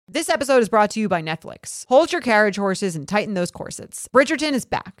This episode is brought to you by Netflix. Hold your carriage horses and tighten those corsets. Bridgerton is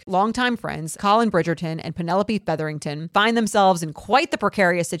back. Longtime friends Colin Bridgerton and Penelope Featherington find themselves in quite the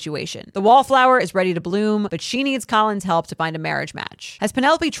precarious situation. The wallflower is ready to bloom, but she needs Colin's help to find a marriage match. Has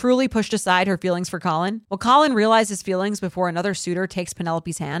Penelope truly pushed aside her feelings for Colin? Will Colin realize his feelings before another suitor takes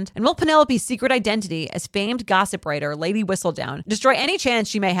Penelope's hand? And will Penelope's secret identity as famed gossip writer Lady Whistledown destroy any chance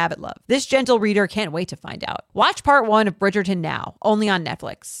she may have at love? This gentle reader can't wait to find out. Watch part 1 of Bridgerton now, only on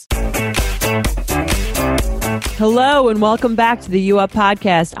Netflix. Hello and welcome back to the U Up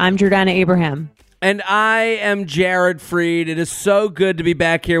podcast. I'm Jordana Abraham. And I am Jared Freed. It is so good to be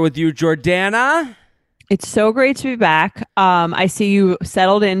back here with you, Jordana. It's so great to be back. I see you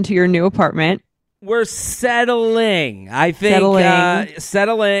settled into your new apartment. We're settling. I think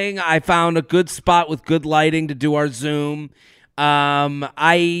settling. I found a good spot with good lighting to do our Zoom.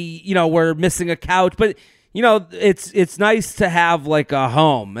 We're missing a couch, but it's nice to have like a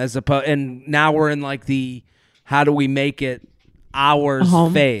home and now we're in like the how do we make it ours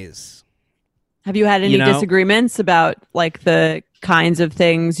phase. Have you had any disagreements about like the kinds of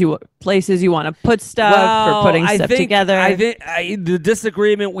things places you want to put stuff or putting stuff together? I think the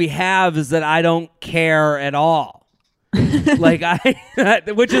disagreement we have is that I don't care at all.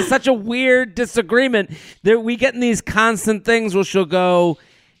 Which is such a weird disagreement. We get in these constant things where she'll go,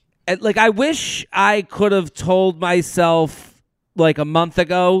 like, I wish I could have told myself like a month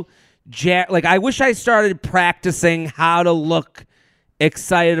ago, I wish I started practicing how to look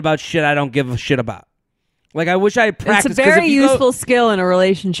excited about shit I don't give a shit about. Like, I wish I had practiced. It's a very useful skill in a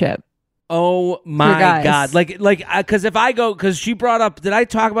relationship. Oh my God. Because because she brought up, did I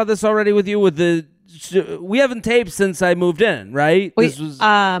talk about this already with you we haven't taped since I moved in, right?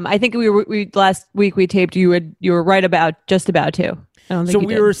 I think we last week we taped you were right about just about to. So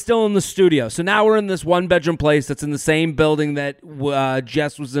we were still in the studio. So now we're in this one bedroom place that's in the same building that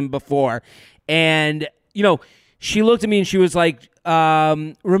Jess was in before. And, she looked at me and she was like,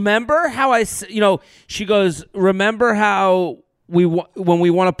 remember how she goes, remember how when we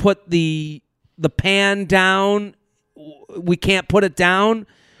want to put the pan down, we can't put it down?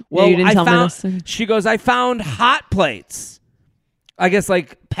 Well, you didn't tell me this. She goes, I found hot plates. I guess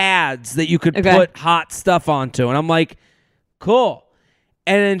like pads that you could put hot stuff onto. And I'm like, cool.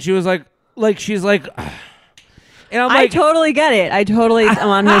 And then she was like she's like, and I'm like, I totally get it. I'm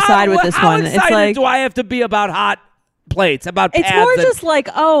on her side with this one. It's like, do I have to be about hot plates, about pads? It's more just like,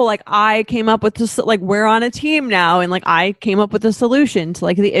 I came up with this, like, we're on a team now. And like, I came up with a solution to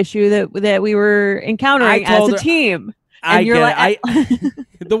like the issue that we were encountering as a team. And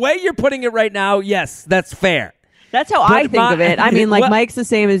the way you're putting it right now, yes, that's fair. That's how I think of it. I mean, like, Mike's the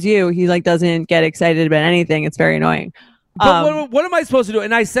same as you. He like doesn't get excited about anything. It's very annoying. But what am I supposed to do?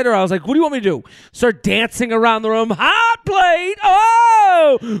 And I said to her, I was like, what do you want me to do? Start dancing around the room. Hot plate.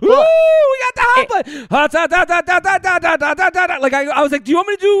 Oh, we got the hot plate. Like, I was like, do you want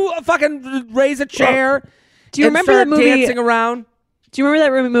me to do a fucking raise a chair? Do you remember that movie? Dancing around? Do you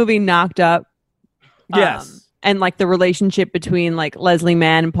remember that movie Knocked Up? Yes. And like the relationship between like Leslie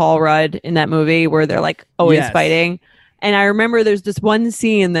Mann and Paul Rudd in that movie where they're like always fighting. And I remember there's this one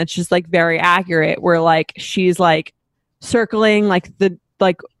scene that's just like very accurate where like she's like circling like the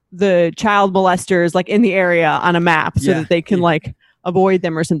child molesters like in the area on a map so that they can like avoid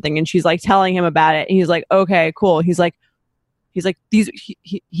them or something. And she's like telling him about it. And he's like, okay, cool. He's like he's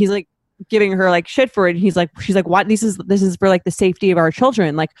like giving her like shit for it. And she's like, what? This is for like the safety of our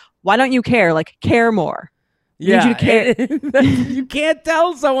children. Like, why don't you care? Like, care more. Yeah, you, care. You can't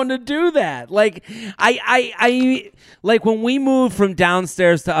tell someone to do that. Like, I like when we moved from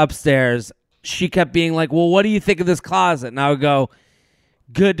downstairs to upstairs, she kept being like, well, what do you think of this closet? And I would go,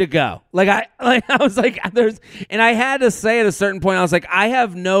 good to go. I was like, and I had to say at a certain point, I was like, I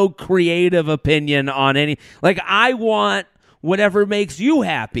have no creative opinion on any, like, I want whatever makes you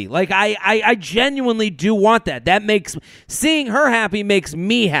happy. Like, I genuinely do want that. That makes, seeing her happy makes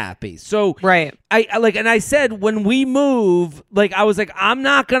me happy. So right. And I said, when we move, like, I was like, I'm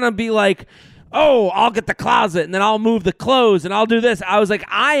not going to be like, oh, I'll get the closet and then I'll move the clothes and I'll do this. I was like,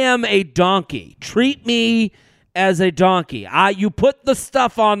 I am a donkey. Treat me as a donkey. You put the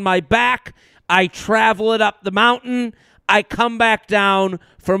stuff on my back. I travel it up the mountain. I come back down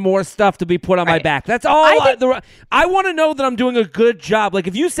for more stuff to be put on my back. That's all. I want to know that I'm doing a good job. Like,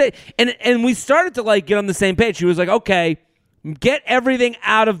 if you say, and we started to like get on the same page. She was like, okay, get everything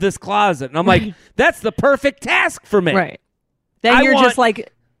out of this closet. And I'm like, that's the perfect task for me. Right. Then just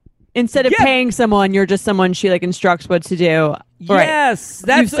like, instead of paying someone, you're just someone she like instructs what to do. Yes.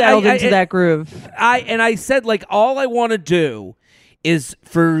 That's, you've settled into that groove. I said, like, all I want to do is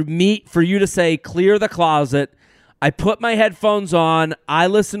for you to say, clear the closet. I put my headphones on. I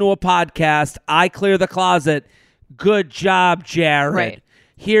listen to a podcast. I clear the closet. Good job, Jared. Right.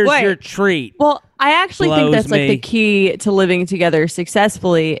 Here's your treat. Well, I actually think that's like me. the key to living together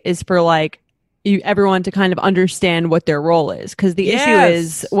successfully is for like everyone to kind of understand what their role is. Because the issue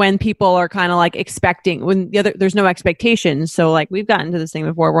is when people are kind of like expecting, when there's no expectations. So like we've gotten to this thing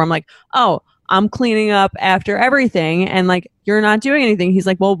before where I'm like, oh, I'm cleaning up after everything. And like, you're not doing anything. He's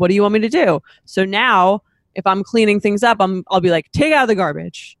like, well, what do you want me to do? So now if I'm cleaning things up, I'll be like, take out the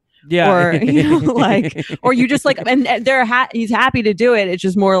garbage. Yeah. Or, like, or you just like, and he's happy to do it. It's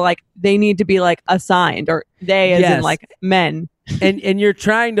just more like they need to be like assigned, or they as in like men. and you're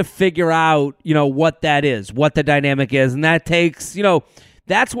trying to figure out, what that is, what the dynamic is. And that takes,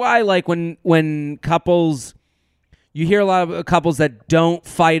 that's why like when couples, you hear a lot of couples that don't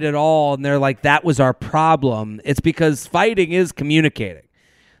fight at all. And they're like, that was our problem. It's because fighting is communicating.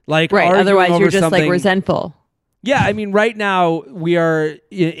 Like, right. Otherwise you're just like resentful. Yeah, I mean, right now we are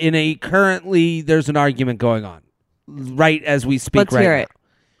currently there's an argument going on right as we speak. Let's hear it.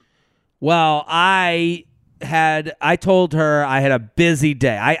 Well, I told her I had a busy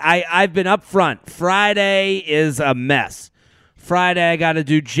day. I've been up front. Friday is a mess. Friday I got to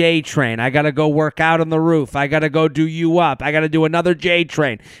do J train. I got to go work out on the roof. I got to go do You Up. I got to do another J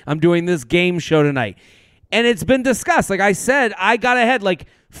train. I'm doing this game show tonight. And it's been discussed. Like I said, I got ahead. Like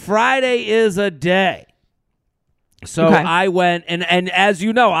Friday is a day. So I went, and as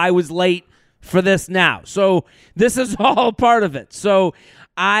you know, I was late for this now. So this is all part of it. So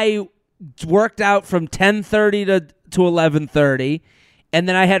I worked out from 10:30 to 11:30, and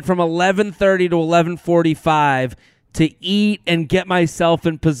then I had from 11:30 to 11:45 to eat and get myself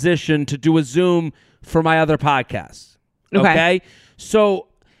in position to do a Zoom for my other podcast. Okay? So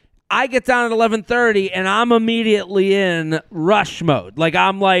I get down at 11:30 and I'm immediately in rush mode. Like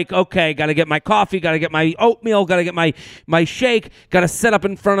I'm like, okay, got to get my coffee, got to get my oatmeal, got to get my shake, got to set up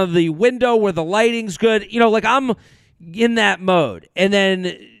in front of the window where the lighting's good. Like I'm in that mode. And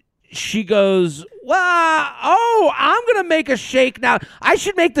then she goes, well, I'm going to make a shake now. I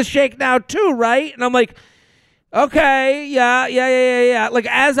should make the shake now too, right? And I'm like, okay, yeah. Like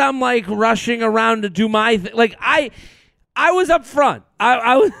as I'm like rushing around to do my thing, like I was up front.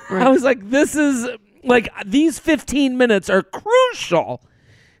 I was like, this is like these 15 minutes are crucial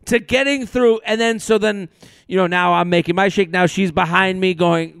to getting through. And then now I'm making my shake. Now she's behind me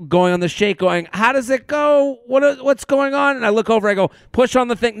going on the shake, going, how does it go? What's going on? And I look over, I go, push on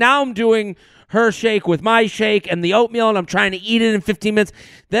the thing. Now I'm doing her shake with my shake and the oatmeal, and I'm trying to eat it in 15 minutes.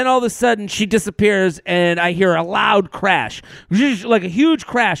 Then all of a sudden she disappears and I hear a loud crash, like a huge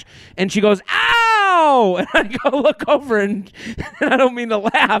crash. And she goes, ow! And I go look over and I don't mean to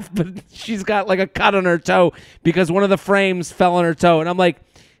laugh, but she's got like a cut on her toe because one of the frames fell on her toe. And I'm like,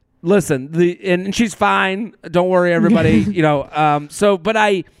 listen, and she's fine. Don't worry, everybody. But I'm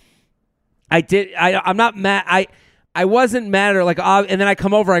not mad. I wasn't mad at her, like, and then I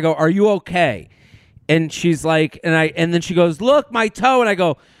come over, I go, are you okay? And she's like, and then she goes, look, my toe. And I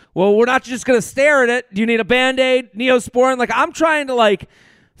go, well, we're not just going to stare at it. Do you need a Band-Aid, Neosporin? Like, I'm trying to, like,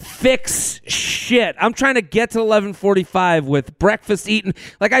 fix shit. I'm trying to get to 11:45 with breakfast eaten.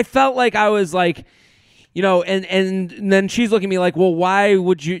 Like, I felt like I was, like, and then she's looking at me like, well, why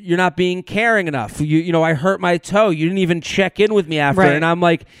would you're not being caring enough? I hurt my toe. You didn't even check in with me after. Right. And I'm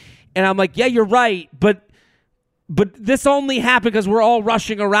like, yeah, you're right. But this only happened because we're all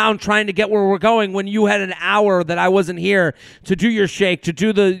rushing around trying to get where we're going when you had an hour that I wasn't here to do your shake, to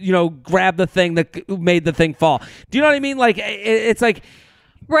do the, grab the thing that made the thing fall. Do you know what I mean? Like, it's like...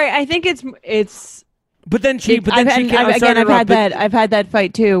 Right, I think it's... But then I've had that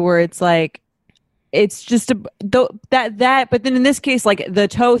fight too where it's like, it's just but then in this case, like the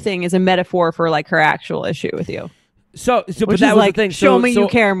toe thing is a metaphor for like her actual issue with you. So but that was like, the thing. Show me you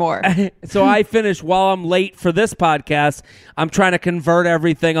care more. So I finished while I'm late for this podcast. I'm trying to convert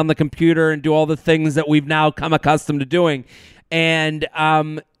everything on the computer and do all the things that we've now come accustomed to doing. And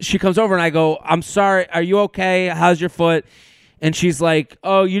she comes over and I go, I'm sorry. Are you okay? How's your foot? And she's like,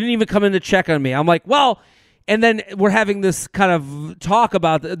 oh, you didn't even come in to check on me. I'm like, well, and then we're having this kind of talk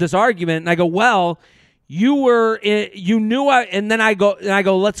about this argument. And I go, well, you knew and then I go,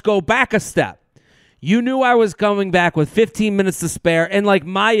 let's go back a step. You knew I was coming back with 15 minutes to spare. And, like,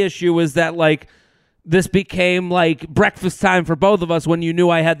 my issue is that, like, this became, like, breakfast time for both of us when you knew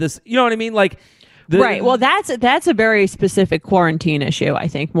I had this. You know what I mean? Like, right. Well, that's a very specific quarantine issue, I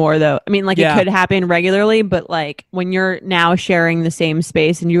think, more, though. I mean, like, it could happen regularly, but, like, when you're now sharing the same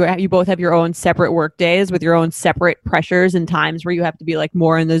space and you both have your own separate work days with your own separate pressures and times where you have to be, like,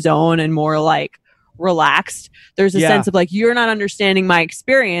 more in the zone and more, like, relaxed. There's a sense of like, you're not understanding my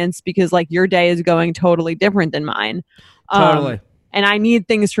experience because like your day is going totally different than mine. Totally. And I need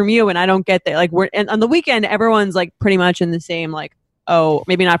things from you and I don't get that. Like and on the weekend, everyone's like pretty much in the same, like, oh,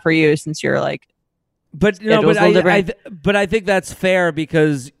 maybe not for you since you're like, but no, but I think that's fair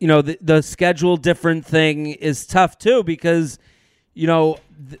because, you know, the schedule different thing is tough too, because, you know,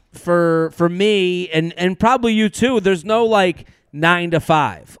 for me and probably you too, there's no like 9 to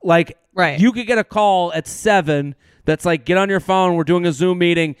 5. Like, right. You could get a call at 7 that's like, get on your phone, we're doing a Zoom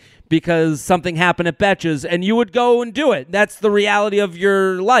meeting because something happened at Betches, and you would go and do it. That's the reality of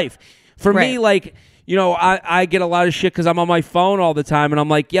your life. For me, like, you know, I get a lot of shit because I'm on my phone all the time, and I'm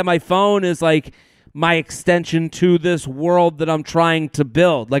like, yeah, my phone is like my extension to this world that I'm trying to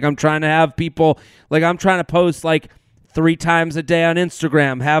build. Like, I'm trying to have people, like, I'm trying to post like 3 times a day on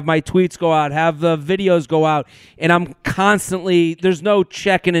Instagram, have my tweets go out, have the videos go out, and I'm constantly, there's no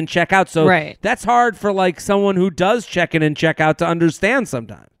check in and check out. So that's hard for like someone who does check in and check out to understand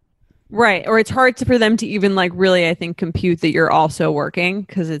sometimes. Right. Or it's hard for them to even like really, I think, compute that you're also working,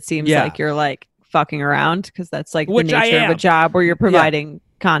 because it seems like you're like fucking around, because that's like the nature of a job where you're providing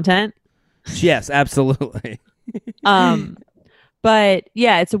content. Yes, absolutely. But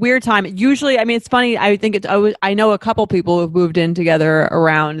yeah, it's a weird time. Usually, I mean, it's funny. I think I know a couple people who've moved in together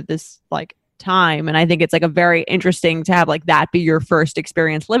around this like time, and I think it's like a very interesting to have like that be your first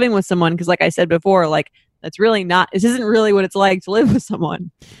experience living with someone, because like I said before, like that's really not, this isn't really what it's like to live with someone.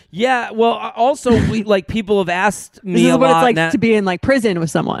 Yeah, well, also we like people have asked me this is a what lot it's like to be in like prison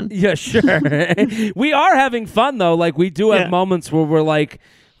with someone. Yeah, sure. We are having fun though. Like we do have moments where we're like,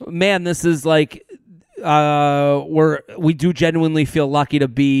 man, this is like we do genuinely feel lucky to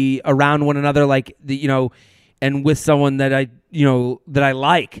be around one another, like you know, and with someone that I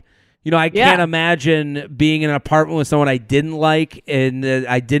like. You know, I can't imagine being in an apartment with someone I didn't like and that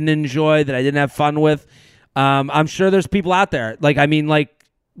I didn't enjoy, that I didn't have fun with. I'm sure there's people out there. Like, I mean, like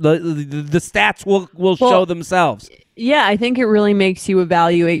the stats will show themselves. Yeah, I think it really makes you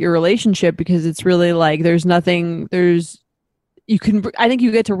evaluate your relationship, because it's really like I think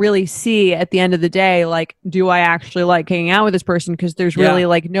you get to really see at the end of the day, like, do I actually like hanging out with this person? Because there's really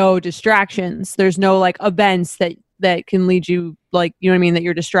like no distractions. There's no like events that can lead you, like, you know what I mean, that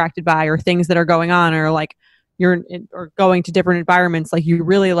you're distracted by, or things that are going on, or like or going to different environments. Like you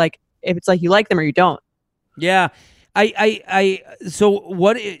really like, if it's like you like them or you don't. Yeah. So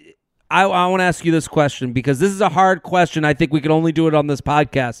what I want to ask you this question, because this is a hard question. I think we can only do it on this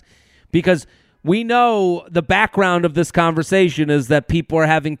podcast, because we know the background of this conversation is that people are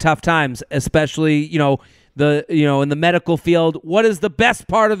having tough times, especially, you know, in the medical field. What is the best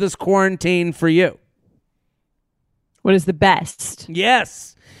part of this quarantine for you? What is the best?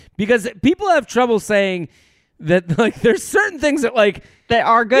 Yes, because people have trouble saying that, like, there's certain things that, like, that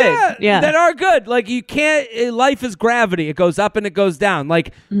are good. Yeah, that are good. Like, you can't. Life is gravity; it goes up and it goes down.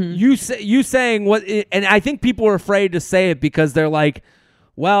 Like you saying what, and I think people are afraid to say it because they're like,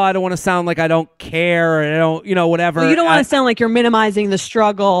 well, I don't want to sound like I don't care, and I don't, you know, whatever. Well, you don't want to sound like you're minimizing the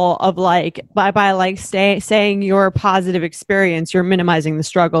struggle of like by like saying your positive experience. You're minimizing the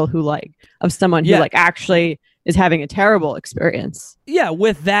struggle of someone who like actually is having a terrible experience. Yeah,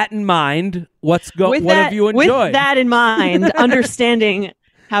 with that in mind, what have you enjoyed? With that in mind, understanding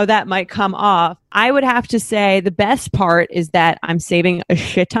how that might come off, I would have to say the best part is that I'm saving a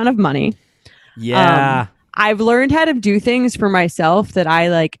shit ton of money. Yeah. I've learned how to do things for myself that I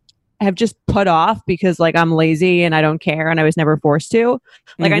like have just put off because like I'm lazy and I don't care and I was never forced to.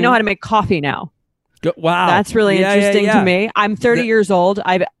 Like I know how to make coffee now. Wow. That's really interesting to me. I'm 30 years old.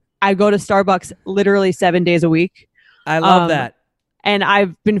 I go to Starbucks literally 7 days a week. I love that. And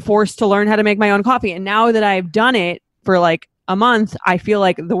I've been forced to learn how to make my own coffee. And now that I've done it for like a month, I feel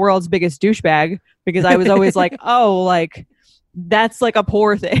like the world's biggest douchebag, because I was always like, oh, like that's like a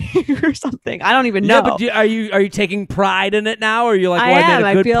poor thing or something. I don't even know. Yeah, but are you taking pride in it now? Or are you like, I am.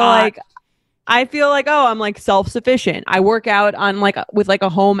 I feel like, oh, I'm like self-sufficient. I work out on like with like a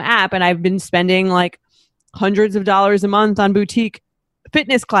home app, and I've been spending like hundreds of dollars a month on boutique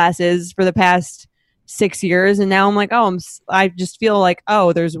fitness classes for the past 6 years. And now I'm like, oh, I just feel like,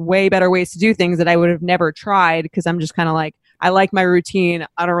 oh, there's way better ways to do things that I would have never tried, because I'm just kind of like, I like my routine.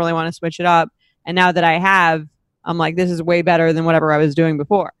 I don't really want to switch it up. And now that I have, I'm like, this is way better than whatever I was doing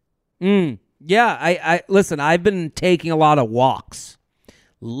before. Yeah, I listen, I've been taking a lot of walks.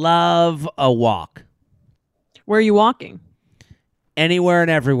 Love a walk. Where are you walking? Anywhere and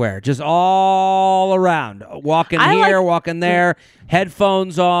everywhere, just all around. Walking here, walking there,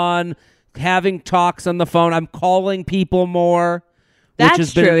 headphones on, having talks on the phone. I'm calling people more, which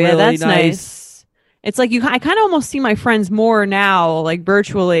has been really that's nice. It's like I kind of almost see my friends more now, like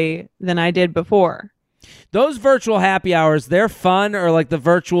virtually, than I did before. Those virtual happy hours, they're fun, or like the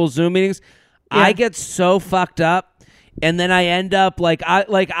virtual Zoom meetings. Yeah. I get so fucked up, and then I end up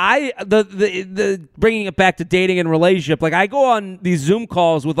the bringing it back to dating and relationship. Like I go on these Zoom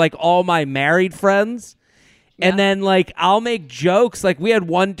calls with like all my married friends, and then like I'll make jokes. Like we had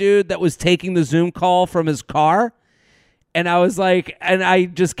one dude that was taking the Zoom call from his car, and I was like, and I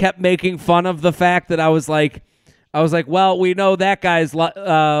just kept making fun of the fact that I was like, well, we know that guy's,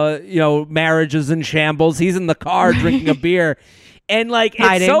 marriage is in shambles. He's in the car drinking a beer. And, like,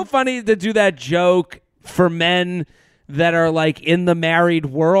 it's so funny to do that joke for men that are, like, in the married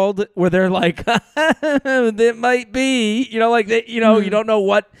world where they're like, it might be, you don't know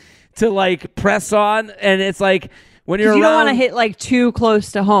what to, like, press on. And it's like, when you're around. You don't want to hit, like, too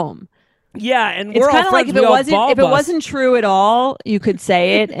close to home. Yeah, and it's kind of like if it wasn't true at all, you could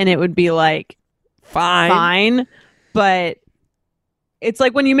say it and it would be, like, fine. But it's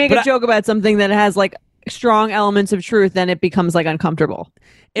like when you make a joke about something that has like strong elements of truth, then it becomes like uncomfortable.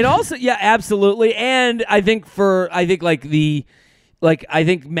 It also, absolutely. And I think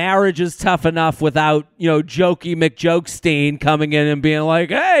marriage is tough enough without, Jokey McJokestein coming in and being like,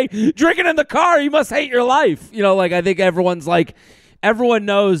 hey, drinking in the car, you must hate your life. I think everyone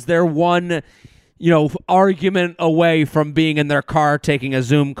knows they're one, argument away from being in their car taking a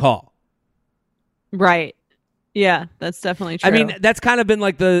Zoom call. Right. Yeah, that's definitely true. I mean, that's kind of been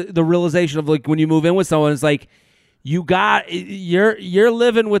like the realization of like when you move in with someone, it's like you're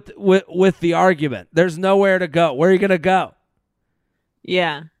living with the argument. There's nowhere to go. Where are you gonna go?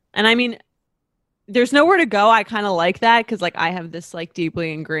 Yeah, and I mean, there's nowhere to go. I kind of like that because like I have this like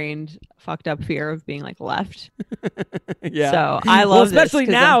deeply ingrained fucked up fear of being like left. Yeah. So I love especially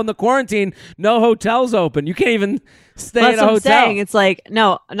now in the quarantine, no hotels open. You can't even stay in a hotel. That's what I'm saying. It's like,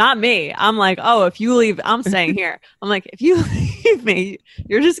 no, not me. I'm like, oh, if you leave, I'm staying here. I'm like, if you leave me,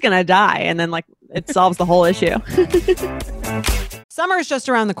 you're just gonna die, and then like it solves the whole issue. Summer is just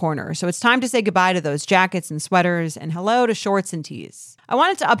around the corner, so it's time to say goodbye to those jackets and sweaters and hello to shorts and tees. I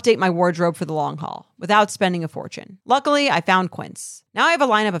wanted to update my wardrobe for the long haul without spending a fortune. Luckily, I found Quince. Now I have a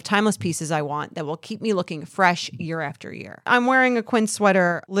lineup of timeless pieces I want that will keep me looking fresh year after year. I'm wearing a Quince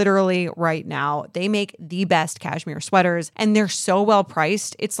sweater literally right now. They make the best cashmere sweaters, and they're so well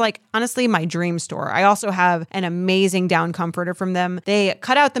priced. It's like, honestly, my dream store. I also have an amazing down comforter from them. They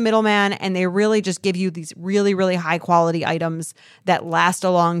cut out the middleman, and they really just give you these really, really high quality items that last a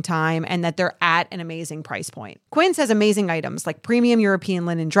long time and that they're at an amazing price point. Quince has amazing items like premium European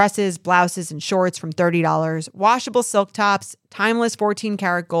linen dresses, blouses, and shorts from $30, washable silk tops, timeless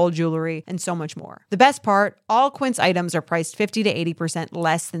 14-karat gold jewelry, and so much more. The best part, all Quince items are priced 50 to 80%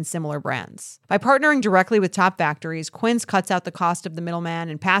 less than similar brands. By partnering directly with top factories, Quince cuts out the cost of the middleman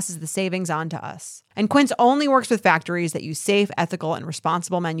and passes the savings on to us. And Quince only works with factories that use safe, ethical, and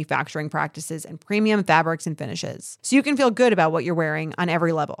responsible manufacturing practices and premium fabrics and finishes, so you can feel good about what you're wearing on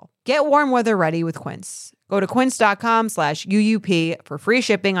every level. Get warm weather ready with Quince. Go to quince.com/UUP for free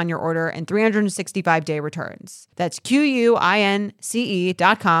shipping on your order and 365-day returns. That's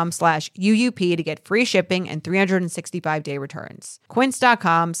QUINCE.com/UUP to get free shipping and 365-day returns.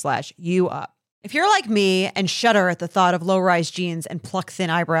 Quince.com/UUP. If you're like me and shudder at the thought of low-rise jeans and pluck-thin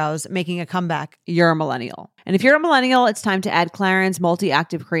eyebrows making a comeback, you're a millennial. And if you're a millennial, it's time to add Clarins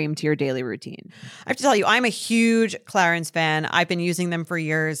Multi-Active Cream to your daily routine. I have to tell you, I'm a huge Clarins fan. I've been using them for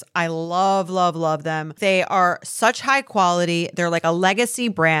years. I love, love, love them. They are such high quality. They're like a legacy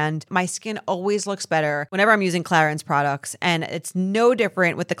brand. My skin always looks better whenever I'm using Clarins products, and it's no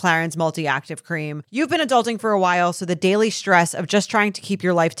different with the Clarins Multi-Active Cream. You've been adulting for a while, so the daily stress of just trying to keep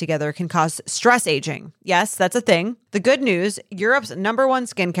your life together can cause stress aging. Yes, that's a thing. The good news, Europe's #1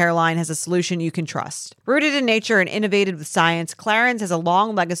 skincare line has a solution you can trust. Rooted in nature and innovated with science, Clarins has a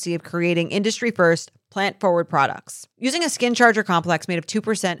long legacy of creating industry-first, plant-forward products. Using a skin charger complex made of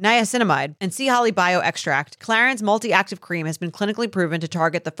 2% niacinamide and sea holly bioextract, Clarins Multi-Active Cream has been clinically proven to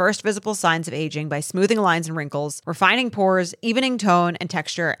target the first visible signs of aging by smoothing lines and wrinkles, refining pores, evening tone and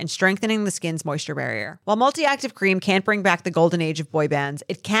texture, and strengthening the skin's moisture barrier. While Multi-Active Cream can't bring back the golden age of boy bands,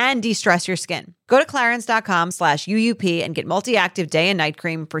 it can de-stress your skin. Go to clarins.com/UUP and get Multi-Active Day and Night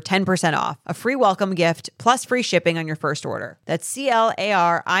Cream for 10% off, a free welcome gift, plus free shipping on your first order. That's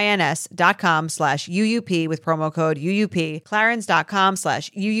CLARINS.com/UUP with promo code UUP,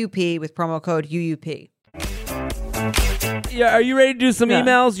 clarins.com/UUP with promo code UUP. Yeah, are you ready to do some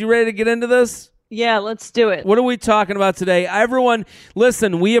emails? You ready to get into this? Yeah, let's do it. What are we talking about today? Everyone,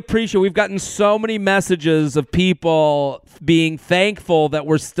 listen, we've gotten so many messages of people being thankful that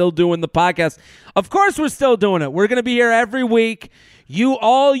we're still doing the podcast. Of course we're still doing it. We're going to be here every week.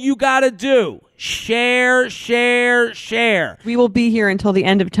 All you got to do, share. We will be here until the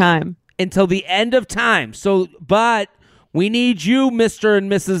end of time. until the end of time. So, but we need you, Mr.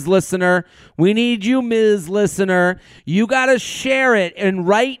 and Mrs. Listener. We need you, Ms. Listener. You got to share it. And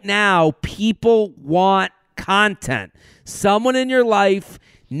right now, people want content. Someone in your life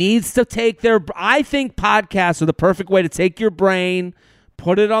needs to take their... I think podcasts are the perfect way to take your brain,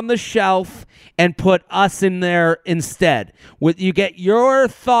 put it on the shelf, and put us in there instead. You get your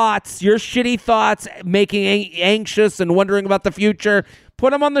thoughts, your shitty thoughts, making anxious and wondering about the future.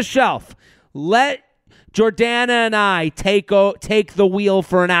 Put them on the shelf. Let Jordana and I take the wheel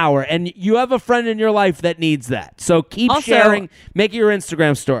for an hour, and you have a friend in your life that needs that. So keep also, sharing. Make it your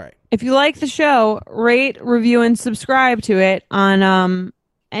Instagram story. If you like the show, rate, review, and subscribe to it on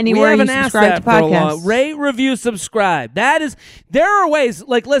anywhere you subscribe to podcasts. Rate, review, subscribe. There are ways.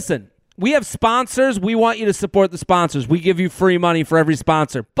 Like, listen. We have sponsors. We want you to support the sponsors. We give you free money for every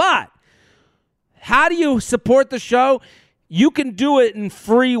sponsor. But how do you support the show? You can do it in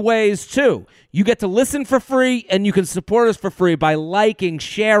free ways, too. You get to listen for free, and you can support us for free by liking,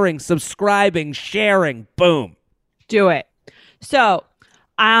 sharing, subscribing, sharing. Boom. Do it. So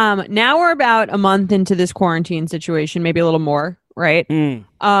now we're about a month into this quarantine situation, maybe a little more, right? And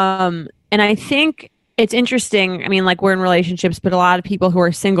I think it's interesting. I mean, like, we're in relationships, but a lot of people who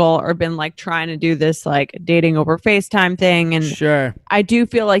are single have been like trying to do this like dating over FaceTime thing. And sure, I do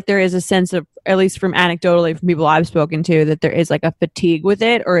feel like there is a sense of, at least from anecdotally from people I've spoken to, that there is like a fatigue with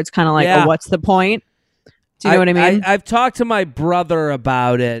it, or it's kind of like, oh, what's the point? Do you know what I mean? I've talked to my brother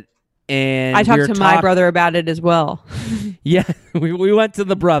about it, and I talked to my brother about it as well. Yeah, we went to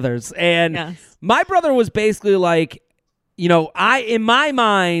the brothers, and my brother was basically like, you know, in my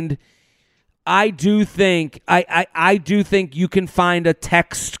mind, I do think you can find a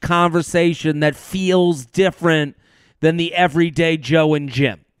text conversation that feels different than the everyday Joe and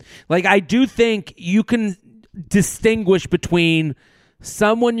Jim. Like, I do think you can distinguish between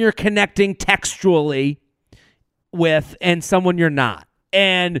someone you're connecting textually with and someone you're not.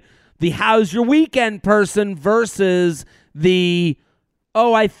 And the how's your weekend person versus the,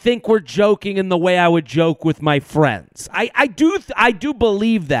 oh, I think we're joking in the way I would joke with my friends. I do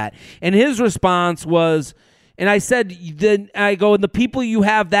believe that. And his response was, and I said, and the people you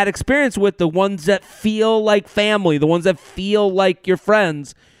have that experience with, the ones that feel like family, the ones that feel like your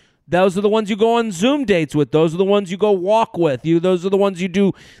friends, those are the ones you go on Zoom dates with. Those are the ones you go walk with. Those are the ones you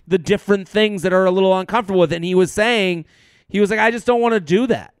do the different things that are a little uncomfortable with. And he was like, I just don't want to do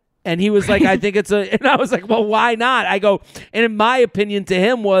that. And he was like, I think and I was like, well, why not? I go, and in my opinion to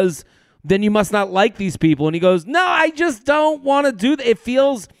him was, then you must not like these people. And he goes, no, I just don't want to do that. It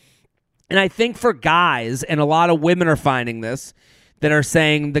feels, and I think for guys, and a lot of women are finding this, that are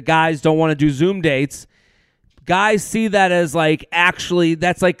saying the guys don't want to do Zoom dates. Guys see that as like, actually,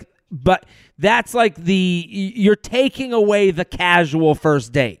 but that's like you're taking away the casual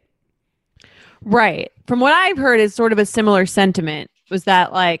first date. Right. From what I've heard is sort of a similar sentiment, was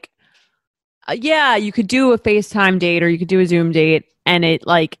that like, you could do a FaceTime date or you could do a Zoom date, and it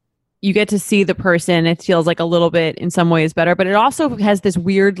like, you get to see the person. It feels like a little bit in some ways better, but it also has this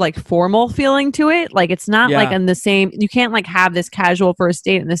weird like formal feeling to it. Like, it's not like in the same, you can't like have this casual first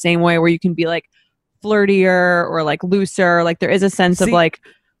date in the same way where you can be like flirtier or like looser. Like, there is a sense of like,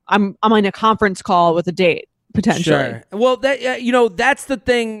 I'm on a conference call with a date potentially. Sure. Well, that that's the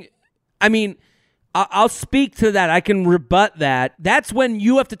thing. I mean, I'll speak to that. I can rebut that. That's when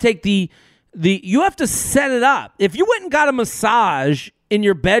you have to take you have to set it up. If you went and got a massage in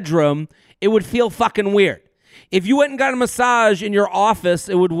your bedroom, it would feel fucking weird. If you went and got a massage in your office,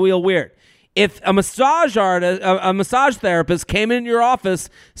 it would feel weird. If a massage artist, a massage therapist came in your office,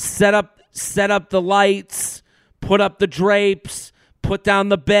 set up the lights, put up the drapes, put down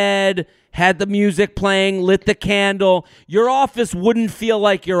the bed, had the music playing, lit the candle, your office wouldn't feel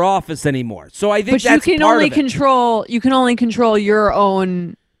like your office anymore. So I think that's part of it. You can only control your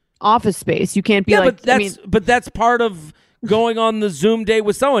own office space. You can't be but that's part of going on the Zoom date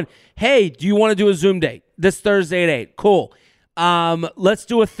with someone. Hey, do you want to do a Zoom date this Thursday at 8? Cool. Let's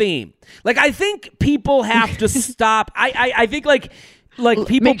do a theme. Like, I think people have to stop. I think like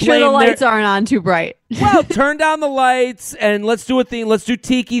people make sure the lights aren't on too bright. Well, turn down the lights and let's do a theme. Let's do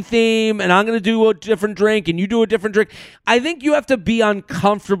tiki theme, and I'm going to do a different drink and you do a different drink. I think you have to be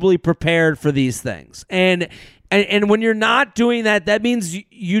uncomfortably prepared for these things. And when you're not doing that, that means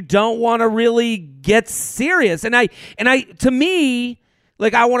you don't want to really get serious. And I to me,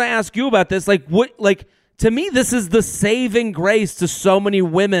 like, I want to ask you about this. Like, to me, this is the saving grace to so many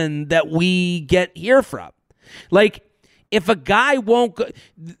women that we hear from. Like, if a guy won't go,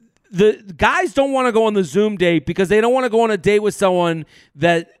 the guys don't want to go on the Zoom date because they don't want to go on a date with someone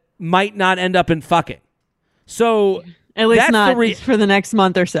that might not end up in fucking. So At least not for the next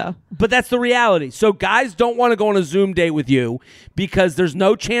month or so. But that's the reality. So guys don't want to go on a Zoom date with you because there's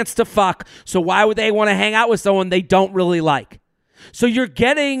no chance to fuck. So why would they want to hang out with someone they don't really like? So you're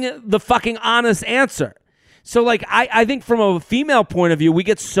getting the fucking honest answer. So like I think from a female point of view, we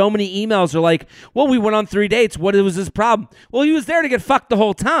get so many emails are like, well, we went on 3 dates. What was his problem? Well, he was there to get fucked the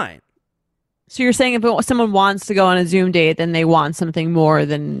whole time. So you're saying if someone wants to go on a Zoom date, then they want something more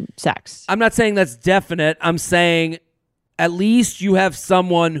than sex? I'm not saying that's definite. I'm saying at least you have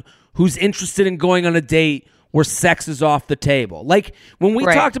someone who's interested in going on a date where sex is off the table. Like when we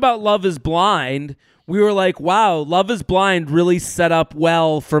talked about Love is Blind, we were like, wow, Love is Blind really set up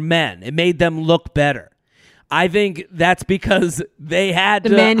well for men. It made them look better. I think that's because they had the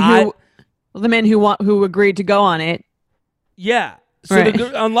men who agreed to go on it. Yeah. So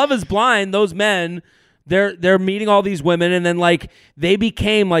on Love is Blind, those men, they're meeting all these women, and then like they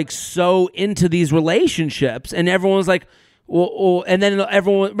became like so into these relationships, and everyone was like, well, and then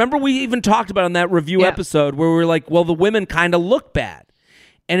everyone, remember we even talked about on that review episode where we were like, well, the women kind of look bad,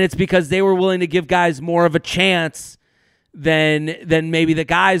 and it's because they were willing to give guys more of a chance than maybe the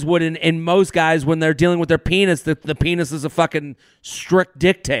guys would, and most guys when they're dealing with their penis, the penis is a fucking strict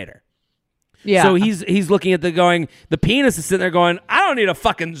dictator. Yeah. So he's looking at the penis is sitting there going, I don't need a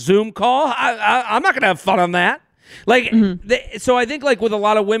fucking Zoom call. I'm not going to have fun on that. Like, so I think like with a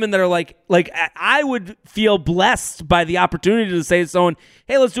lot of women that are like I would feel blessed by the opportunity to say to someone,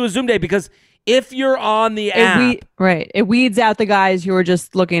 hey, let's do a Zoom date, because if you're on the app. It weeds out the guys who are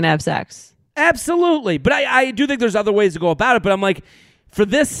just looking to have sex. Absolutely. But I do think there's other ways to go about it. But I'm like, for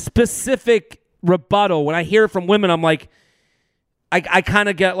this specific rebuttal, when I hear it from women, I'm like, I kind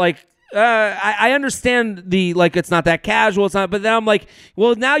of get like, I understand the like it's not that casual, it's not, but then I'm like,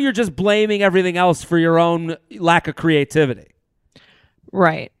 well, now you're just blaming everything else for your own lack of creativity.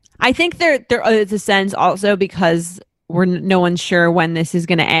 Right. I think there is a sense also because no one's sure when this is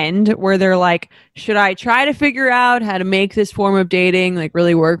going to end, where they're like, should I try to figure out how to make this form of dating like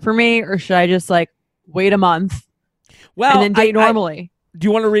really work for me, or should I just like wait a month and then date normally? Do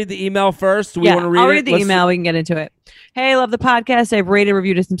you want to read the email first? Do we want to read I'll read the email. We can get into it. Hey, love the podcast. I've rated,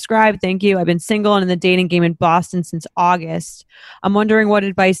 reviewed, and subscribed. Thank you. I've been single and in the dating game in Boston since August. I'm wondering what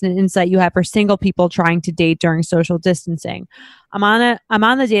advice and insight you have for single people trying to date during social distancing. I'm on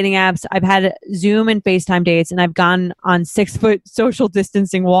the dating apps. I've had Zoom and FaceTime dates, and I've gone on 6-foot social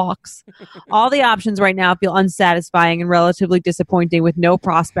distancing walks. All the options right now feel unsatisfying and relatively disappointing, with no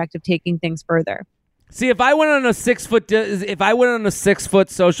prospect of taking things further. See, if I went on a 6-foot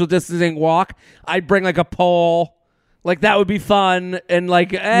social distancing walk, I'd bring like a pole. Like that would be fun, and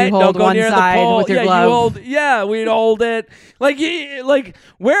like, hey, don't go near the pole. With your glove. We'd hold it. Like,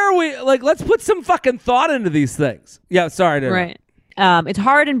 where are we? Like, let's put some fucking thought into these things. Yeah, sorry. Right. It's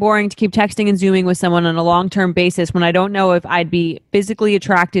hard and boring to keep texting and Zooming with someone on a long-term basis when I don't know if I'd be physically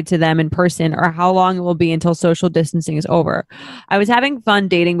attracted to them in person or how long it will be until social distancing is over. I was having fun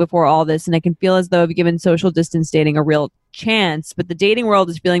dating before all this, and I can feel as though I've given social distance dating a real chance, but the dating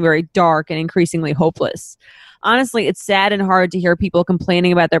world is feeling very dark and increasingly hopeless. Honestly, it's sad and hard to hear people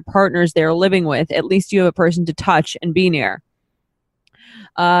complaining about their partners they're living with. At least you have a person to touch and be near.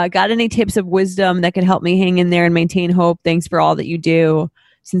 Got any tips of wisdom that could help me hang in there and maintain hope? Thanks for all that you do.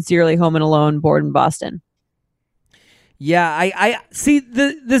 Sincerely, home and alone, bored in Boston. Yeah, I see.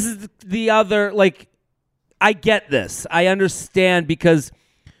 This is the other, like, I get this. I understand, because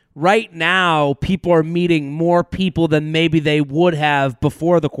right now people are meeting more people than maybe they would have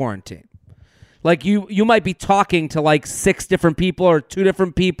before the quarantine. Like you might be talking to like 6 different people or 2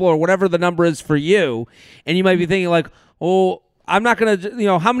 different people or whatever the number is for you. And you might be thinking like, oh, I'm not going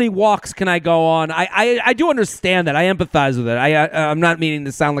to, how many walks can I go on? I do understand that. I empathize with it. I'm not meaning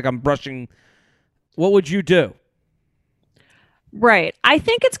to sound like I'm brushing. What would you do? Right. I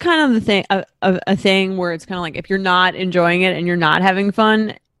think it's kind of the thing, a thing where it's kind of like, if you're not enjoying it and you're not having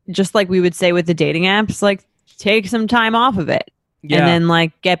fun, just like we would say with the dating apps, like take some time off of it. Yeah. And then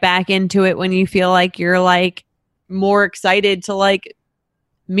like get back into it when you feel like you're like more excited to like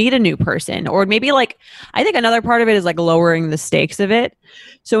meet a new person. Or maybe like, I think another part of it is like lowering the stakes of it.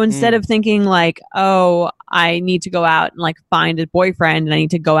 So instead of thinking like, oh, I need to go out and like find a boyfriend and I need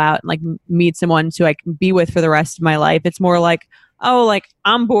to go out and like meet someone so I can be with for the rest of my life, it's more like, oh, like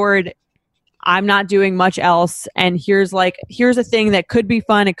I'm bored, I'm not doing much else, and here's a thing that could be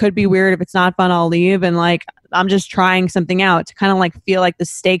fun, it could be weird. If it's not fun, I'll leave, and like I'm just trying something out to kind of like feel like the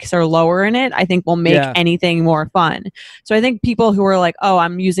stakes are lower in it. I think will make anything more fun. So I think people who are like, oh,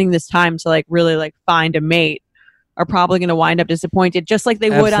 I'm using this time to like really like find a mate are probably going to wind up disappointed, just like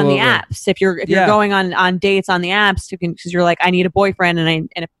they would on the apps. If you're going on dates on the apps, because you're like, I need a boyfriend, and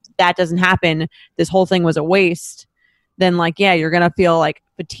if that doesn't happen, this whole thing was a waste. then like, yeah, you're going to feel like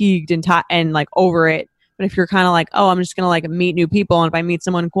fatigued and like over it. But if you're kind of like, oh, I'm just going to like meet new people. And if I meet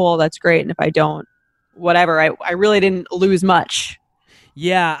someone cool, that's great. And if I don't, whatever, I really didn't lose much.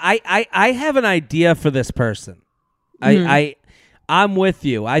 Yeah. I have an idea for this person. I'm with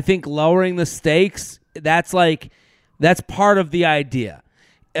you. I think lowering the stakes, that's part of the idea.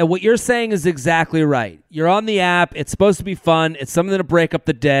 And what you're saying is exactly right. You're on the app. It's supposed to be fun. It's something to break up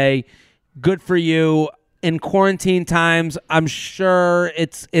the day. Good for you. In quarantine times, I'm sure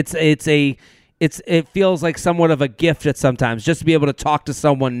it feels like somewhat of a gift at sometimes just to be able to talk to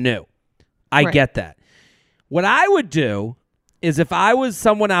someone new. I get that. What I would do is if I was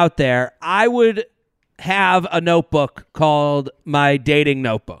someone out there, I would have a notebook called my dating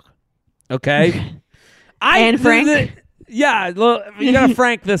notebook. Okay? Frank? Yeah, you got to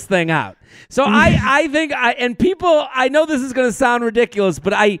frank this thing out. So I think I know this is going to sound ridiculous,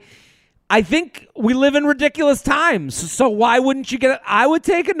 but I think we live in ridiculous times. So why wouldn't you I would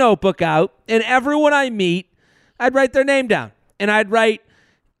take a notebook out, and everyone I meet, I'd write their name down. And I'd write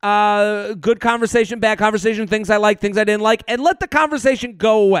good conversation, bad conversation, things I like, things I didn't like, and let the conversation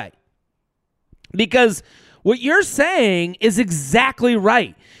go away. Because what you're saying is exactly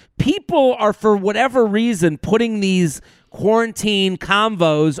right. People are, for whatever reason, putting these quarantine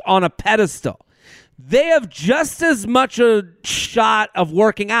convos on a pedestal. They have just as much a shot of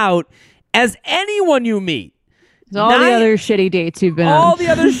working out as anyone you meet. All the other shitty dates you've been on. All the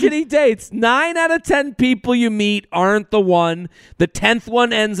other shitty dates. 9 out of 10 people you meet aren't the one. The 10th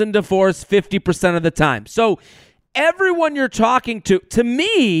one ends in divorce 50% of the time. So everyone you're talking to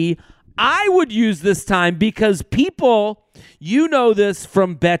me, I would use this time because people, you know this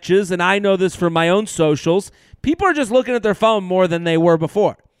from Betches, and I know this from my own socials, people are just looking at their phone more than they were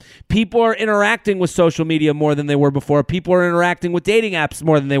before. People are interacting with social media more than they were before. People are interacting with dating apps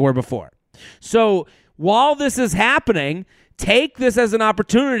more than they were before. So while this is happening, take this as an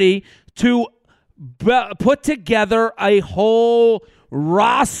opportunity to put together a whole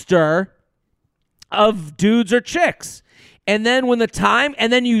roster of dudes or chicks. And then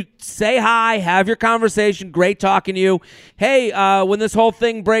and then you say hi, have your conversation, great talking to you. Hey, when this whole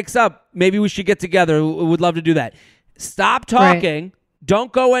thing breaks up, maybe we should get together. We would love to do that. Stop talking. Right.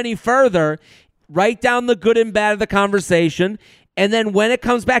 Don't go any further. Write down the good and bad of the conversation. And then when it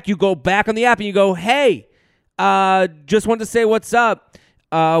comes back, you go back on the app and you go, hey, just wanted to say what's up.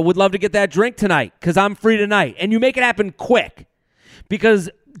 Would love to get that drink tonight because I'm free tonight. And you make it happen quick because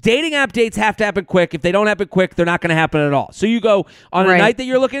dating app dates have to happen quick. If they don't happen quick, they're not going to happen at all. So you go on a night that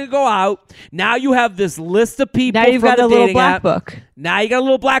you're looking to go out. Now you have this list of people. Now you've got a little black book. Now you got a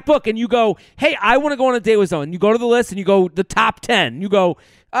little black book, and you go, hey, I want to go on a date with someone. You go to the list, and you go the top 10. You go, all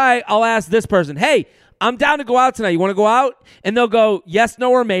right, I'll ask this person. Hey, I'm down to go out tonight. You want to go out? And they'll go, yes,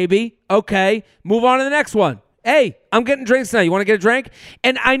 no, or maybe. Okay, move on to the next one. Hey, I'm getting drinks tonight. You want to get a drink?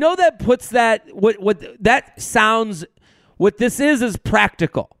 And I know that puts that, what that sounds, what this is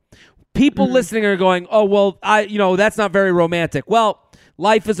practical. People listening are going, oh, well, that's not very romantic. Well,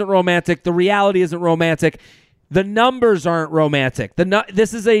 life isn't romantic. The reality isn't romantic. The numbers aren't romantic.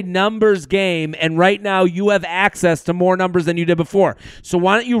 This is a numbers game, and right now you have access to more numbers than you did before. So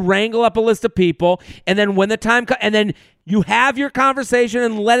why don't you wrangle up a list of people, and then when the time comes, and then you have your conversation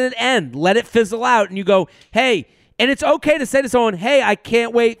and let it end. Let it fizzle out, and you go, hey, and it's okay to say to someone, hey, I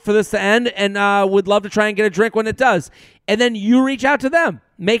can't wait for this to end, and would love to try and get a drink when it does. And then you reach out to them.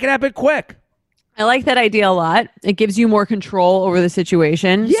 Make it happen quick. I like that idea a lot. It gives you more control over the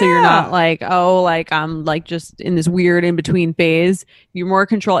situation. Yeah. So you're not like, oh, like I'm like just in this weird in-between phase. You're more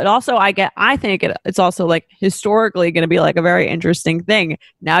control. It also, I think it's also like historically going to be like a very interesting thing.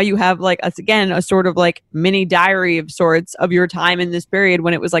 Now you have like, a sort of like mini diary of sorts of your time in this period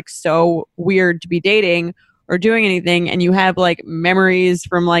when it was like so weird to be dating or doing anything. And you have like memories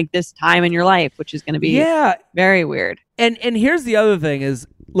from like this time in your life, which is going to be very weird. And here's the other thing is,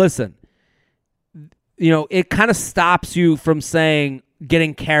 listen, it kind of stops you from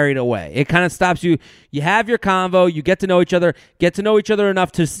getting carried away. It kind of stops you. You have your convo, you get to know each other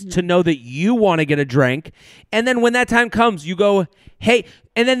enough to know that you want to get a drink. And then when that time comes, you go, hey,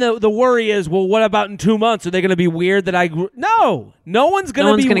 and then the worry is, well, what about in 2 months? Are they going to be weird that no one's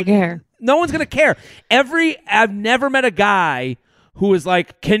going to care. No one's going to care. I've never met a guy who is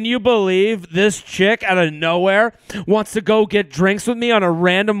like, can you believe this chick out of nowhere wants to go get drinks with me on a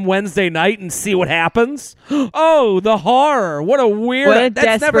random Wednesday night and see what happens? Oh, the horror. What a weird... What a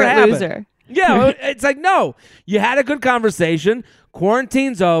that's desperate never happened. loser. Yeah, it's like, no. You had a good conversation.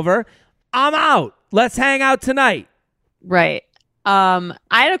 Quarantine's over. I'm out. Let's hang out tonight. Right. I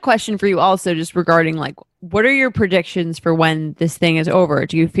had a question for you also, just regarding like, what are your predictions for when this thing is over?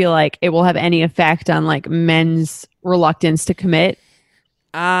 Do you feel like it will have any effect on like men's reluctance to commit?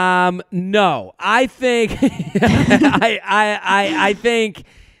 No, I think,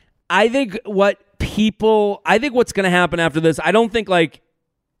 I think what's going to happen after this, I don't think like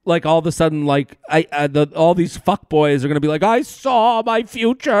all of a sudden, like all these fuckboys are gonna be like, I saw my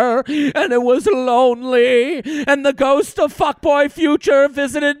future and it was lonely, and the ghost of fuckboy future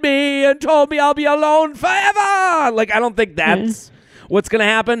visited me and told me I'll be alone forever. Like, I don't think that's what's gonna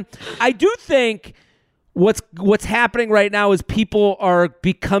happen. I do think what's happening right now is people are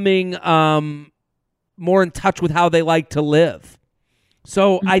becoming more in touch with how they like to live.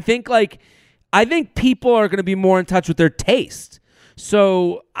 So I think people are gonna be more in touch with their taste.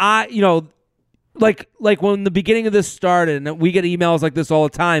 So like when the beginning of this started, and we get emails like this all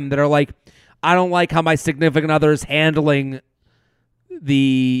the time that are like, I don't like how my significant other is handling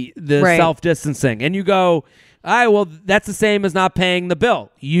the Right. self-distancing. And you go, all right, well, that's the same as not paying the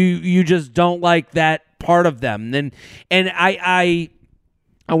bill. You just don't like that part of them. And I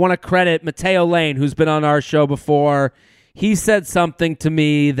want to credit Mateo Lane, who's been on our show before. He said something to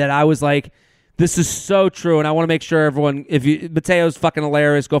me that I was like, this is so true, and I want to make sure everyone, Mateo's fucking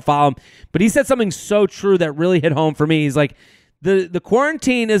hilarious, go follow him. But he said something so true that really hit home for me. He's like, the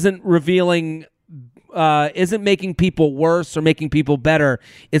quarantine isn't making people worse or making people better.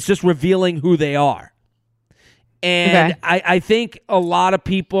 It's just revealing who they are. And okay. I think a lot of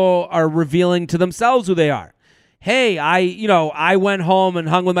people are revealing to themselves who they are. Hey, I went home and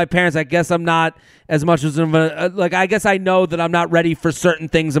hung with my parents. I guess I'm not as much as I guess I know that I'm not ready for certain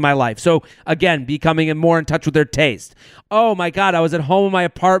things in my life. So again, becoming more in touch with their taste. Oh my God, I was at home in my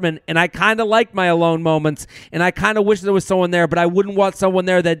apartment and I kind of liked my alone moments, and I kind of wish there was someone there, but I wouldn't want someone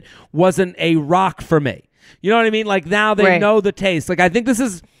there that wasn't a rock for me. You know what I mean? Like, now they know the taste. Like, I think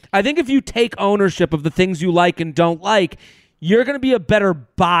if you take ownership of the things you like and don't like, you're going to be a better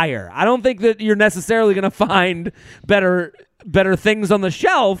buyer. I don't think that you're necessarily going to find better things on the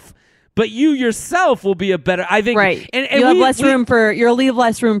shelf, but you yourself will be a better. I think, right? And you'll leave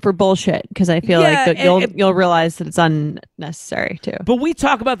less room for bullshit, because I feel like you'll realize that it's unnecessary too. But we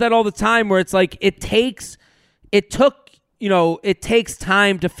talk about that all the time, where it's like it takes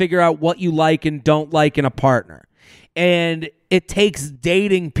time to figure out what you like and don't like in a partner, and it takes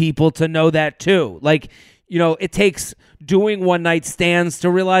dating people to know that too. Like, it takes doing one night stands to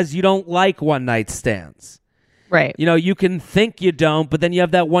realize you don't like one night stands. Right. You can think you don't, but then you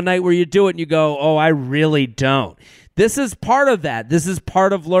have that one night where you do it and you go, oh, I really don't. This is part of that. This is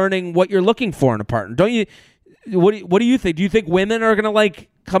part of learning what you're looking for in a partner. Don't you? What do you think? Do you think women are going to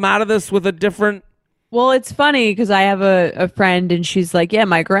come out of this with a different? Well, it's funny because I have a friend, and she's like, yeah,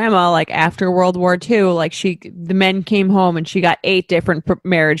 my grandma, after World War II, the men came home and she got 8 different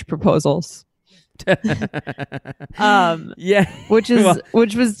marriage proposals. Yeah, which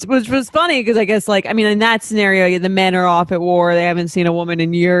was funny, because I guess in that scenario, the men are off at war, they haven't seen a woman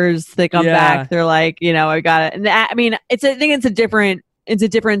in years, they come back, they're like, I got it. And I think it's a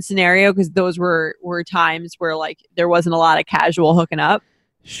different scenario, because those were times where there wasn't a lot of casual hooking up.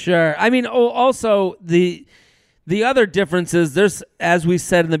 Sure. Also the other difference is, there's, as we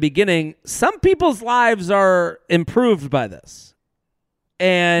said in the beginning, some people's lives are improved by this,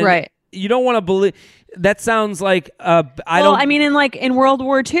 and right. You don't want to believe that. Sounds like in World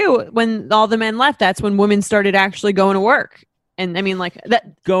War II, when all the men left, that's when women started actually going to work. And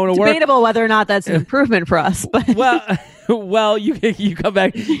that going to work, debatable whether or not that's an improvement for us. But well, you come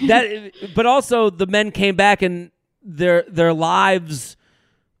back, but also the men came back, and their lives,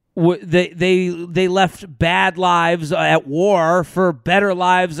 they left bad lives at war for better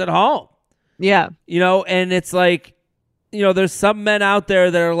lives at home. Yeah, and it's like, there's some men out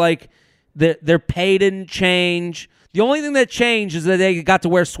there that are their pay didn't change. The only thing that changed is that they got to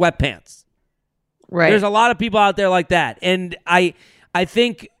wear sweatpants. Right. There's a lot of people out there like that. And I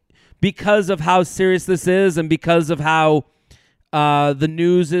think because of how serious this is, and because of how the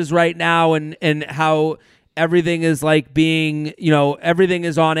news is right now, and how everything is being, everything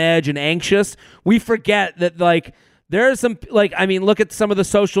is on edge and anxious, we forget that there are some, look at some of the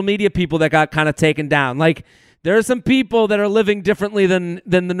social media people that got kind of taken down. There are some people that are living differently than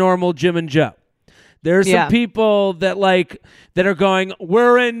the normal Jim and Joe. There are some people that that are going,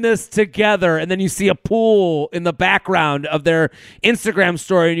 we're in this together, and then you see a pool in the background of their Instagram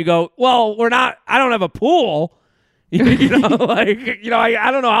story, and you go, well, we're not. I don't have a pool. I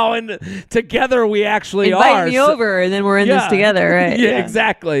don't know how together we actually Invite are. Me over, and then we're in this together, right? Yeah,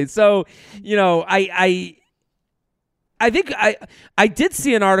 exactly. So I think I did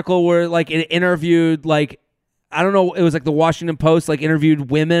see an article where it interviewed I don't know, it was like the Washington Post like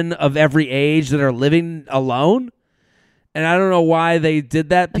interviewed women of every age that are living alone. And I don't know why they did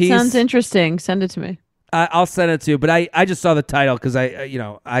that piece. That sounds interesting. Send it to me. I'll send it to you, but I just saw the title because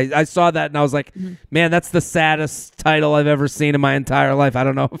I saw that and I was like, man, that's the saddest title I've ever seen in my entire life. I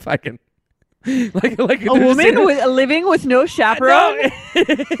don't know if I can like a woman living with no chaperone,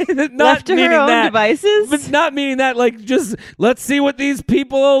 not left to her own devices, but not meaning that. Like, just let's see what these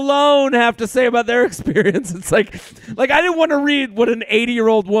people alone have to say about their experience. It's like I didn't want to read what an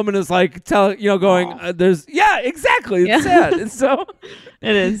 80-year-old woman is like. There's exactly. It's sad. It's so.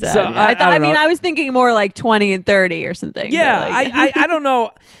 It is sad. So, I was thinking more like 20 and 30 or something. Yeah, like. I don't know.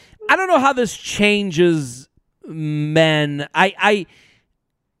 I don't know how this changes men. I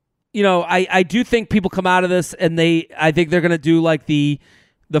do think people come out of this and I think they're going to do like the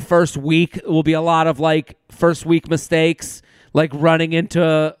first week will be a lot of like first week mistakes, like running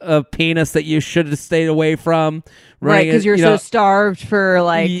into a penis that you should have stayed away from. Right, because you're so starved for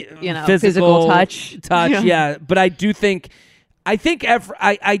like, physical touch. Yeah. But I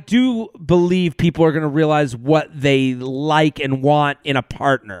do believe people are going to realize what they like and want in a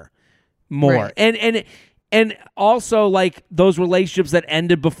partner more. Right. And also, like, those relationships that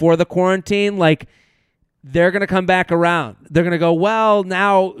ended before the quarantine, like, they're going to come back around. They're going to go, well,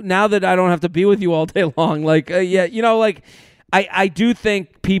 now that I don't have to be with you all day long, like, I do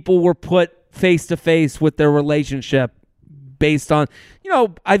think people were put face-to-face with their relationship based on,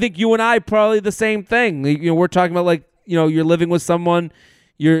 I think you and I probably the same thing. We're talking about, like, you're living with someone,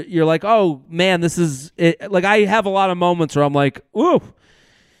 you're like, oh, man, this is it. Like, I have a lot of moments where I'm like, ooh,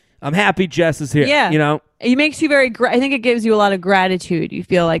 I'm happy Jess is here. Yeah. It makes you I think it gives you a lot of gratitude. You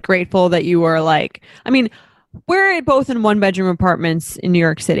feel like grateful that you were like, I mean, we're both in 1-bedroom apartments in New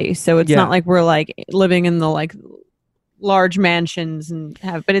York City. So it's not like we're like living in the like large mansions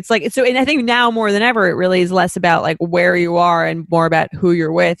but it's like, and I think now more than ever, it really is less about like where you are and more about who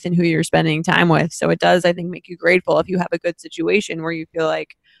you're with and who you're spending time with. So it does, I think, make you grateful if you have a good situation where you feel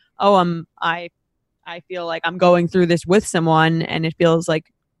like, oh, I feel like I'm going through this with someone and it feels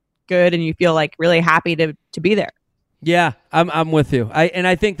like good and you feel like really happy to be there. Yeah, I'm with you.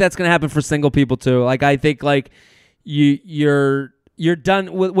 I think that's going to happen for single people too. Like, I think like you're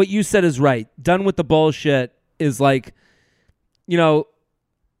done with what you said is right. Done with the bullshit is like, time,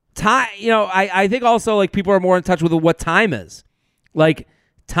 I think also like people are more in touch with what time is. Like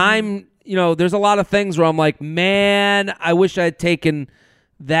time, there's a lot of things where I'm like, man, I wish I had taken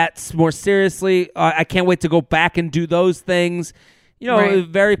that more seriously. I can't wait to go back and do those things. Right.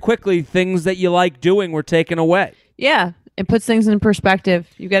 Very quickly, things that you like doing were taken away. Yeah, it puts things in perspective.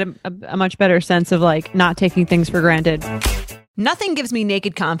 You get a much better sense of like not taking things for granted. Nothing gives me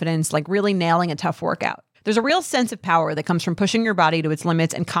naked confidence like really nailing a tough workout. There's a real sense of power that comes from pushing your body to its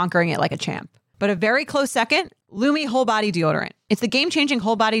limits and conquering it like a champ. But a very close second, Lume Whole Body Deodorant. It's the game-changing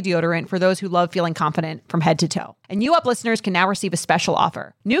whole body deodorant for those who love feeling confident from head to toe. And You Up listeners can now receive a special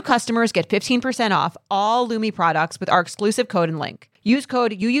offer. New customers get 15% off all Lume products with our exclusive code and link. Use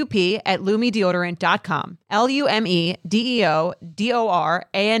code UUP at LumeDeodorant.com.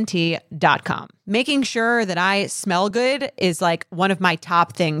 LumeDeodorant.com. Making sure that I smell good is like one of my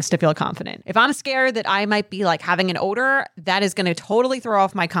top things to feel confident. If I'm scared that I might be like having an odor, that is going to totally throw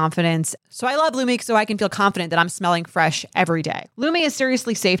off my confidence. So I love Lume so I can feel confident that I'm smelling fresh every day. Lume is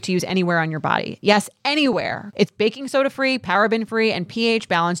seriously safe to use anywhere on your body. Yes, anywhere. It's baking soda free, paraben free, and pH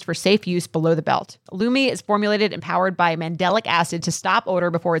balanced for safe use below the belt. Lume is formulated and powered by mandelic acid to stop odor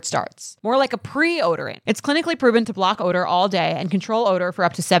before it starts. More like a pre-odorant. It's clinically proven to block odor all day and control odor for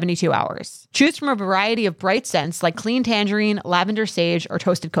up to 72 hours. Choose from a variety of bright scents like clean tangerine, lavender sage, or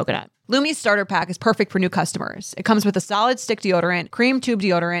toasted coconut. Lume's starter pack is perfect for new customers. It comes with a solid stick deodorant, cream tube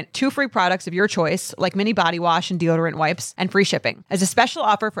deodorant, 2 free products of your choice, like mini body wash and deodorant wipes, and free shipping. As a special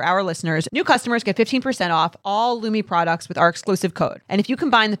offer for our listeners, new customers get 15% off all Lume products with our exclusive code. And if you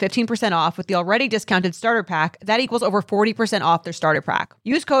combine the 15% off with the already discounted starter pack, that equals over 40% off their starter pack.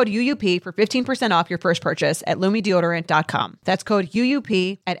 Use code UUP for 15% off your first purchase at LumeDeodorant.com. That's code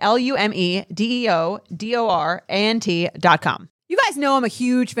UUP at LumeDeodorant.com. You guys know I'm a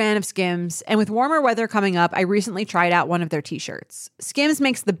huge fan of Skims, and with warmer weather coming up, I recently tried out one of their t-shirts. Skims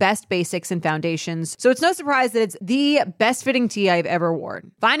makes the best basics and foundations, so it's no surprise that it's the best fitting tee I've ever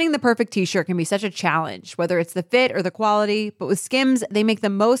worn. Finding the perfect t-shirt can be such a challenge, whether it's the fit or the quality, but with Skims, they make the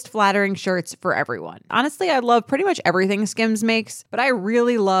most flattering shirts for everyone. Honestly, I love pretty much everything Skims makes, but I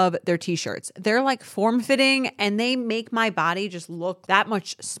really love their t-shirts. They're like form-fitting, and they make my body just look that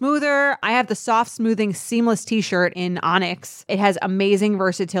much smoother. I have the soft, smoothing, seamless t-shirt in Onyx. It has amazing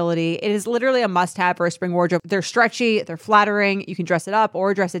versatility. It is literally a must-have for a spring wardrobe. They're stretchy, they're flattering. You can dress it up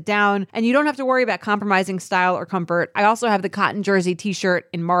or dress it down, and you don't have to worry about compromising style or comfort. I also have the cotton jersey t-shirt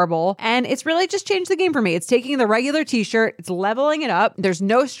in marble, and it's really just changed the game for me. It's taking the regular t-shirt, it's leveling it up. There's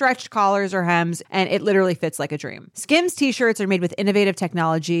no stretched collars or hems, and it literally fits like a dream. Skims t-shirts are made with innovative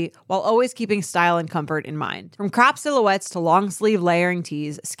technology while always keeping style and comfort in mind. From crop silhouettes to long sleeve layering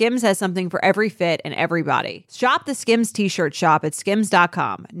tees, Skims has something for every fit and every body. Shop the Skims t-shirt shop at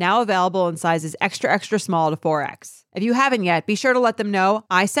skims.com, now available in sizes extra, extra small to 4X. If you haven't yet, be sure to let them know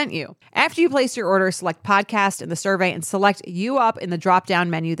I sent you. After you place your order, select podcast in the survey and select you up in the drop-down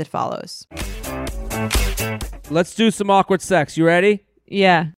menu that follows. Let's do some awkward sex. You ready?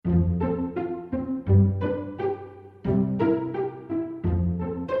 Yeah.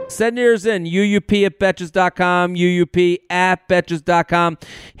 Send yours in, UUP at Betches.com, UUP at Betches.com.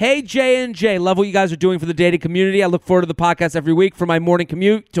 Hey, J&J, love what you guys are doing for the dating community. I look forward to the podcast every week for my morning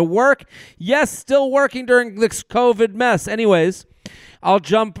commute to work. Yes, still working during this COVID mess. Anyways, I'll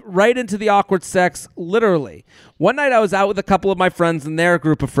jump right into the awkward sex, literally. One night I was out with a couple of my friends and their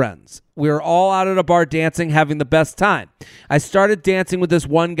group of friends. We were all out at a bar dancing, having the best time. I started dancing with this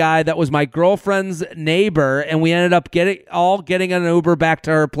one guy that was my girlfriend's neighbor, and we ended up getting an Uber back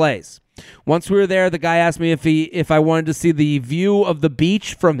to her place. Once we were there, the guy asked me if I wanted to see the view of the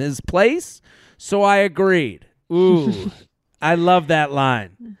beach from his place, so I agreed. Ooh, I love that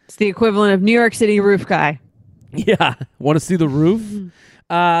line. It's the equivalent of New York City roof guy. Yeah. Want to see the roof?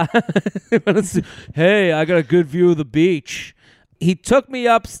 Hey, I got a good view of the beach. He took me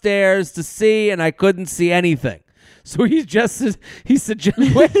upstairs to see, and I couldn't see anything. So he suggested,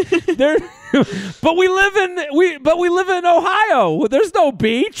 wait, there, but we live in Ohio. There's no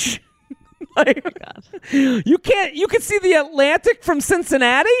beach. Like, oh, you can see the Atlantic from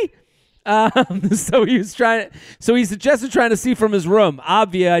Cincinnati. So he suggested trying to see from his room.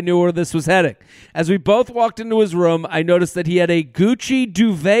 Obviously, I knew where this was heading. As we both walked into his room, I noticed that he had a Gucci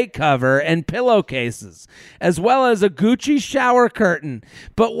duvet cover and pillowcases, as well as a Gucci shower curtain.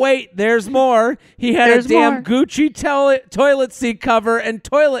 But wait, there's more. He had a damn Gucci toilet seat cover and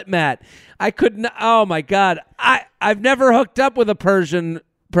toilet mat. I couldn't. Oh my God. I've never hooked up with a Persian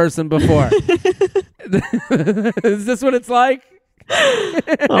person before. Is this what it's like?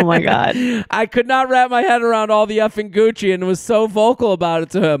 Oh my God. I could not wrap my head around all the effing Gucci and was so vocal about it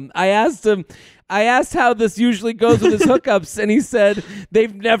to him. I asked how this usually goes with his hookups, and he said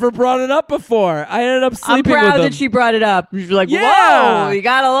they've never brought it up before. I ended up sleeping with him. I'm proud that she brought it up. She's like, yeah. Whoa, you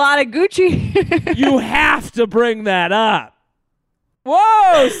got a lot of Gucci. You have to bring that up.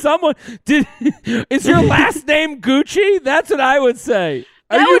 Whoa, is your last name Gucci? That's what I would say.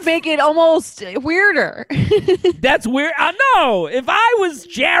 That would make it almost weirder. That's weird. No, if I was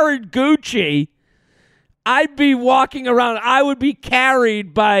Jared Gucci, I'd be walking around. I would be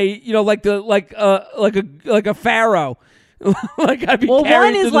carried by, like a pharaoh. Like I'd be. Well,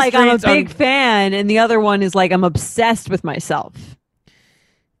 carried one is through the like I'm a streets big fan, and the other one is like I'm obsessed with myself.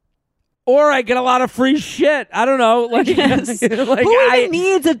 Or I get a lot of free shit. I don't know. Like, yes. Like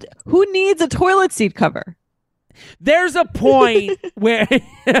who needs a toilet seat cover? There's a point where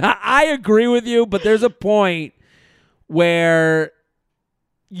I agree with you, but there's a point where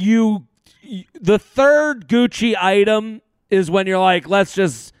the third Gucci item is when you're like, let's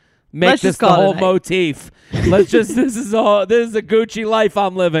just make this the whole motif. This is a Gucci life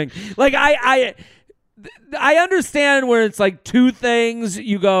I'm living. Like I understand where it's like two things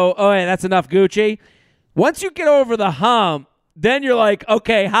you go, oh yeah, that's enough Gucci. Once you get over the hump, then you're like,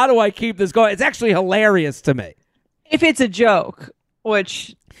 okay, how do I keep this going? It's actually hilarious to me. If it's a joke,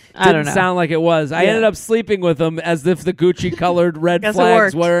 which I don't know. Didn't sound like it was. I ended up sleeping with him as if the Gucci-colored red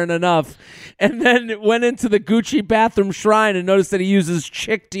flags weren't enough. And then went into the Gucci bathroom shrine and noticed that he uses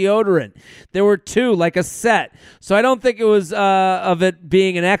chick deodorant. There were two, like a set. So I don't think it was of it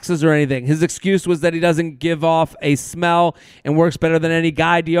being an X's or anything. His excuse was that he doesn't give off a smell and works better than any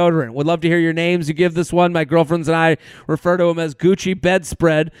guy deodorant. Would love to hear your names. You give this one. My girlfriends and I refer to him as Gucci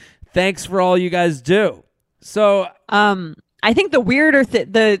bedspread. Thanks for all you guys do. So, I think the weirder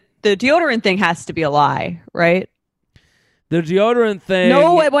the deodorant thing has to be a lie, right? The deodorant thing.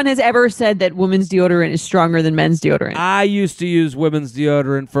 No one has ever said that women's deodorant is stronger than men's deodorant. I used to use women's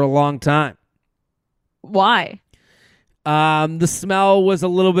deodorant for a long time. Why? The smell was a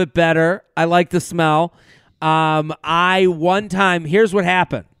little bit better. I like the smell. One time, here's what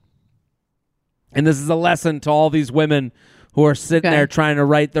happened. And this is a lesson to all these women who are sitting there trying to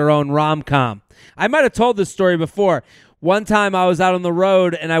write their own rom-com. I might have told this story before. One time I was out on the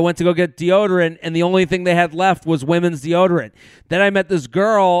road and I went to go get deodorant, and the only thing they had left was women's deodorant. Then I met this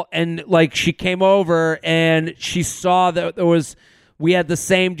girl, and like she came over and she saw that we had the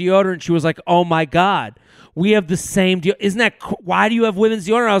same deodorant. She was like, "Oh my God, we have the same deodorant. Isn't that why do you have women's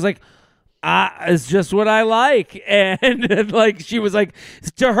deodorant?" I was like, it's just what I like. And like she was like,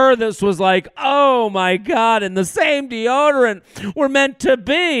 to her this was like, oh my God, and the same deodorant we're meant to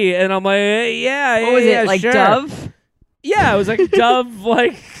be. And I'm like, yeah, what was yeah, it, like sure. Dove? Yeah, it was like Dove,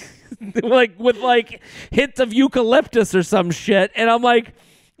 like with like hints of eucalyptus or some shit. And I'm like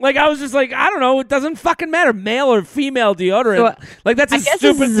I was just like, I don't know, it doesn't fucking matter, male or female deodorant. So, like that's as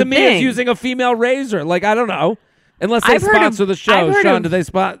stupid to me as using a female razor. Like I don't know, unless they sponsor the show. Sean, do they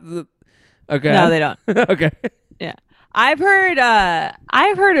spot? Okay. No, they don't. Okay. Yeah. I've heard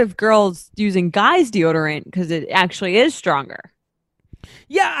of girls using guys' deodorant because it actually is stronger.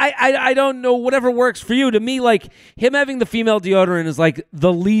 Yeah, I don't know, whatever works for you. To me, like him having the female deodorant is like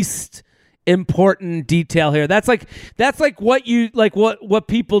the least important detail here. That's like what you like what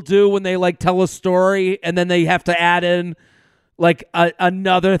people do when they like tell a story and then they have to add in like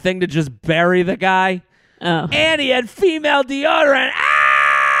another thing to just bury the guy. Oh. And he had female deodorant.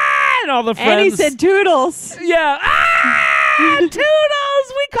 And all the friends. And he said Toodles. Yeah. Toodles.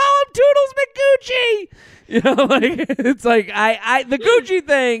 We call him Toodles McGucci. You know, like it's like I the Gucci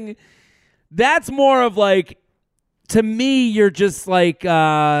thing. That's more of like, to me, you're just like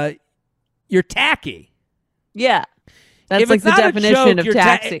you're tacky. Yeah. That's like the definition of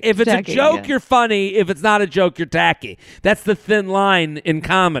taxi. If it's a joke, you're funny. If it's not a joke, you're tacky. That's the thin line in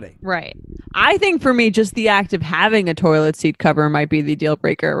comedy. Right. I think for me, just the act of having a toilet seat cover might be the deal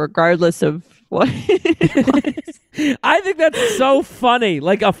breaker, regardless of what. I think that's so funny.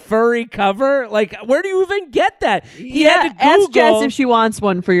 Like a furry cover. Like, where do you even get that? He had to Google. Ask Jess if she wants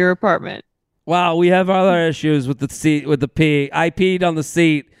one for your apartment. Wow, we have other issues with the seat, with the pee. I peed on the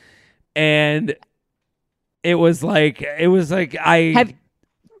seat, and It was like I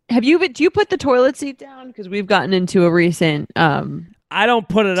have you, do you put the toilet seat down? Because we've gotten into a recent I don't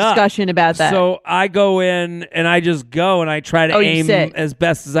put it discussion about that. So I go in and I just go and I try to aim as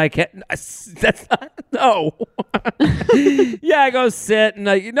best as I can. That's not, no. Yeah, I go sit and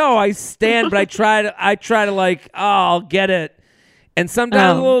I stand, but I try to like, oh, I'll get it. And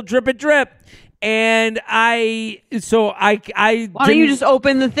sometimes a little drip. And I why don't you just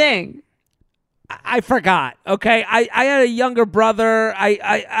open the thing? I forgot. Okay. I had a younger brother.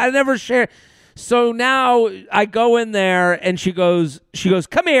 I never shared. So now I go in there and she goes,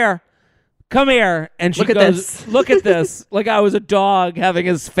 come here. And she goes, look at this. Like I was a dog having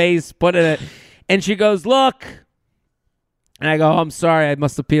his face put in it. And she goes, look. And I go, I'm sorry. I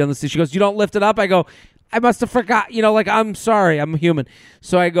must have peed on the seat. She goes, you don't lift it up? I go, I must have forgot. Like, I'm sorry. I'm human.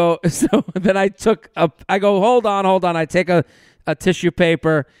 So I go, then I go, hold on. I take a tissue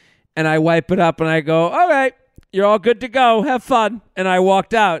paper and I wipe it up and I go, all right, you're all good to go. Have fun. And I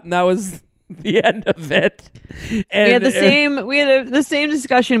walked out, and that was the end of it. And we had the same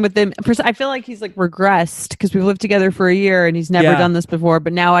discussion with him. First, I feel like he's like regressed because we've lived together for a year and he's never done this before.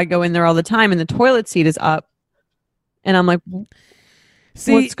 But now I go in there all the time and the toilet seat is up. And I'm like,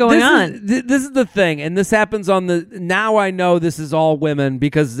 what's going on? This is the thing. And this happens now I know this is all women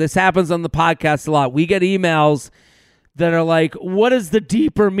because this happens on the podcast a lot. We get emails that are like, what is the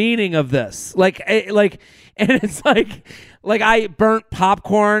deeper meaning of this? And it's like I burnt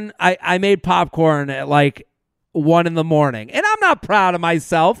popcorn. I made popcorn at like 1 a.m. and I'm not proud of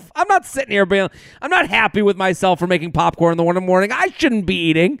myself. I'm not sitting here I'm not happy with myself for making popcorn at 1 a.m. I shouldn't be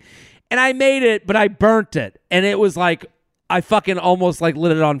eating. And I made it, but I burnt it. And it was like, I fucking almost like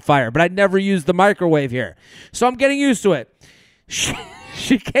lit it on fire, but I'd never used the microwave here. So I'm getting used to it.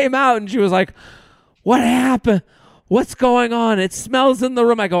 She came out and she was like, what happened? What's going on? It smells in the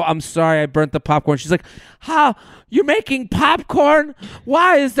room. I go, I'm sorry, I burnt the popcorn. She's like, how? You're making popcorn?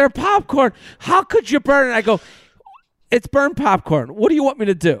 Why is there popcorn? How could you burn it? I go, it's burnt popcorn. What do you want me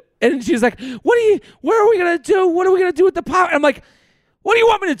to do? And she's like, what are we going to do? What are we going to do with the popcorn? I'm like, what do you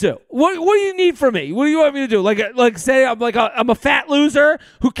want me to do? What do you need from me? What do you want me to do? Like say I'm I'm a fat loser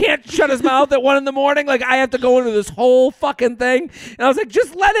who can't shut his mouth at 1 a.m. Like I have to go into this whole fucking thing. And I was like,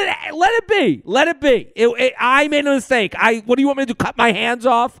 just let it be. Let it be. I made a mistake. What do you want me to do? Cut my hands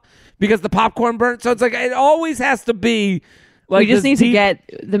off because the popcorn burnt? So it's like it always has to be like. We just need to get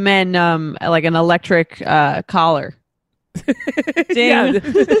the men like an electric collar. Yeah.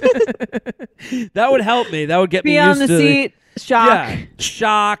 That would help me. That would get me used on the seat.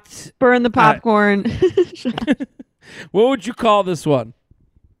 Shocked. Burn the popcorn. What would you call this one?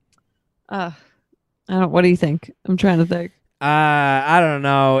 I don't. What do you think? I'm trying to think. I don't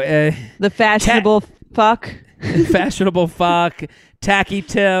know. The fashionable fuck. Fashionable fuck. Tacky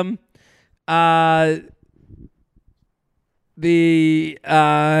Tim. See,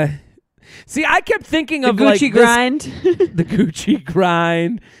 I kept thinking of Gucci like grind. The Gucci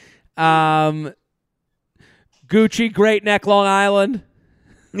grind. Gucci Great Neck, Long Island.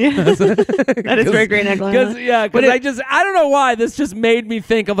 Yeah, that is very Great Neck, Long Island. Because I don't know why this just made me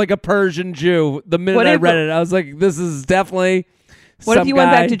think of like a Persian Jew. The minute I read it, I was like, this is definitely. What if you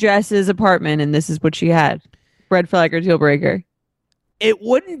went back to Jess's apartment and this is what she had? Red flag or deal breaker? It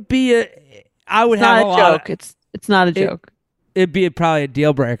wouldn't be I would it's have not a joke. It's not a joke. It'd be probably a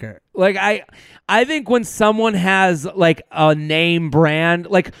deal breaker. Like I think when someone has like a name brand,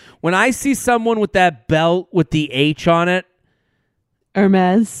 like when I see someone with that belt with the H on it,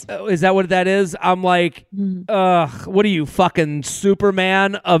 Hermes. Is that what that is? I'm like, what are you, fucking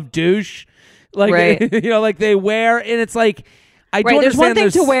Superman of douche? Like, right. Like they wear, and it's like, I don't There's one thing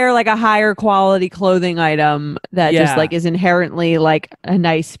understand to wear like a higher quality clothing item that just like is inherently like a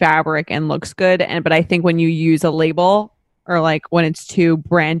nice fabric and looks good. But I think when you use a label or like when it's too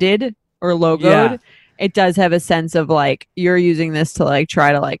branded or logoed, it does have a sense of like you're using this to like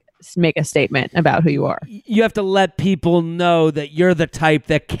try to like make a statement about who you are. You have to let people know that you're the type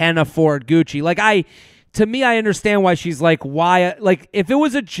that can afford Gucci. Like to me, I understand why she's like, why? Like, if it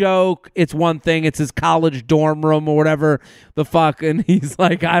was a joke, it's one thing. It's his college dorm room or whatever the fuck. And he's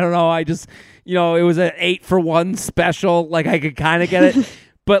like, I don't know. I just, it was an 8-for-1 special. Like, I could kind of get it.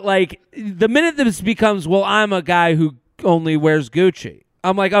 But, like, the minute this becomes, well, I'm a guy who only wears Gucci.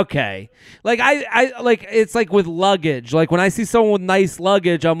 I'm like, okay. Like, I like, it's like with luggage. Like, when I see someone with nice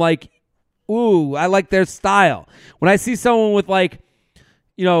luggage, I'm like, ooh, I like their style. When I see someone with, like,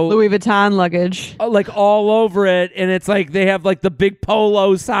 Louis Vuitton luggage, like all over it, and it's like they have like the big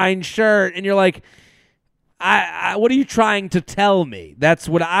polo signed shirt, and you're like, I what are you trying to tell me? That's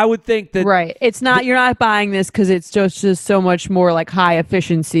what I would think that. Right. It's not. You're not buying this because it's just so much more like high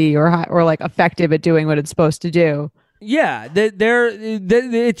efficiency or like effective at doing what it's supposed to do. Yeah,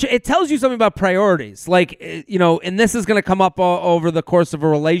 it tells you something about priorities. Like, and this is going to come up over the course of a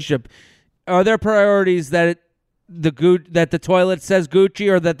relationship. Are there priorities that the toilet says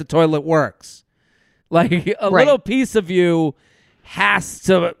Gucci or that the toilet works? Like a little piece of you has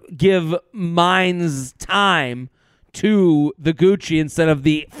to give mind's time to the Gucci instead of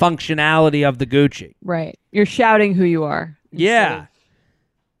the functionality of the Gucci. Right. You're shouting who you are. Yeah.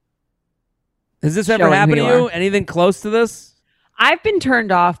 Has this ever happened to you? Anything close to this? I've been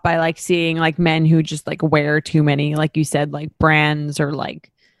turned off by like seeing like men who just like wear too many, like you said, like brands or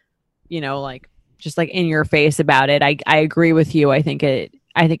like, like just like in your face about it. I agree with you. I think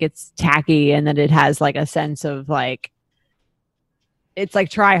it's tacky and that it has like a sense of like, it's like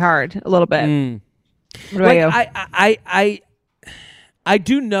try hard a little bit. What about you? I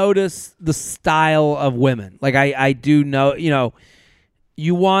do notice the style of women. Like I do know,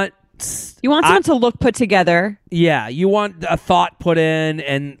 you want someone to look put together. Yeah, you want a thought put in,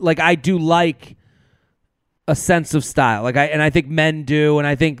 and like I do like a sense of style. Like I think men do, and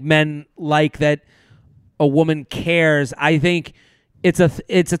I think men like that a woman cares. I think it's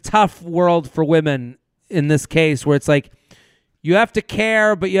a tough world for women in this case, where it's like you have to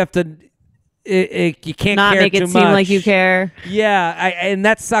care, but you have to you can't not care make too it seem much. like you care. Yeah, and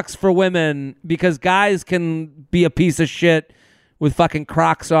that sucks for women because guys can be a piece of shit with fucking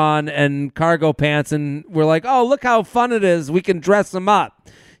Crocs on and cargo pants, and we're like, oh, look how fun it is. We can dress them up.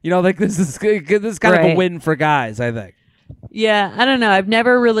 Like this is kind of a win for guys, I think. Yeah, I don't know. I've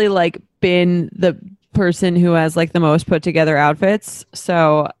never really like been the person who has like the most put together outfits.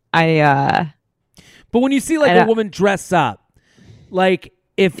 So But when you see like a woman dress up, like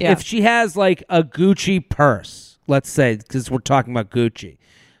if she has like a Gucci purse, let's say, because we're talking about Gucci,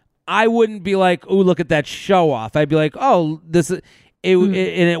 I wouldn't be like, "Ooh, look at that show off." I'd be like, "Oh, this is," and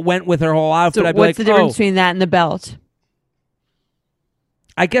it went with her whole outfit. So I'd be what's like, the difference between that and the belt?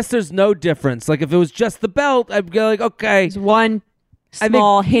 I guess there's no difference. Like if it was just the belt, I'd be like, okay, it's one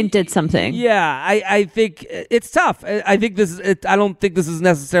small hint at something. Yeah, I think it's tough. I think this is. I don't think this is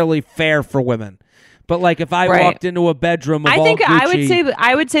necessarily fair for women. But like if I walked into a bedroom, of all Gucci,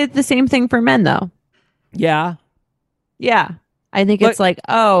 I would say the same thing for men though. Yeah. Yeah. I think it's like,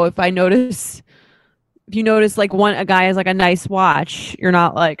 oh, if you notice like a guy has like a nice watch, you're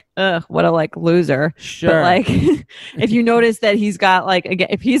not like, ugh, what a like loser. Sure. But like if you notice that he's got like, again,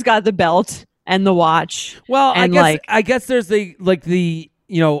 if he's got the belt and the watch. Well, I guess there's a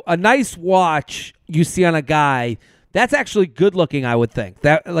nice watch you see on a guy, that's actually good looking, I would think.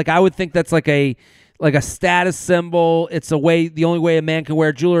 That like I would think that's like a status symbol. It's the only way a man can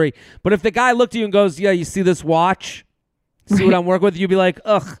wear jewelry. But if the guy looked at you and goes, yeah, you see this watch? See what I'm working with? You'd be like,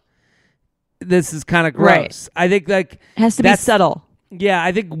 ugh. this is kind of gross. Right. I think like It has to be subtle. Yeah,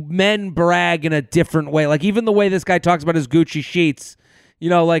 I think men brag in a different way. Like even the way this guy talks about his Gucci sheets,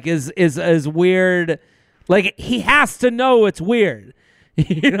 like is weird. Like he has to know it's weird.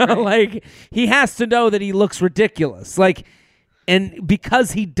 Like he has to know that he looks ridiculous. Like, and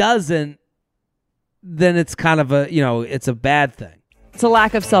because he doesn't, then it's kind of it's a bad thing. It's a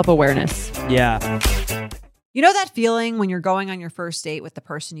lack of self-awareness. Yeah. You know that feeling when you're going on your first date with the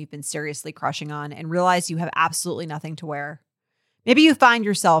person you've been seriously crushing on and realize you have absolutely nothing to wear? Maybe you find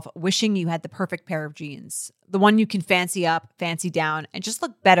yourself wishing you had the perfect pair of jeans, the one you can fancy up, fancy down, and just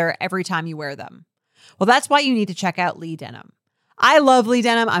look better every time you wear them. Well, that's why you need to check out Lee Denim. I love Lee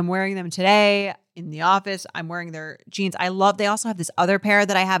Denim. I'm wearing them today in the office. I'm wearing their jeans. They also have this other pair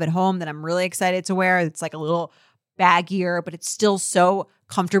that I have at home that I'm really excited to wear. It's like a little baggier, but it's still so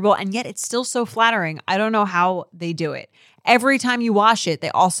comfortable, and yet it's still so flattering. I don't know how they do it. Every time you wash it, they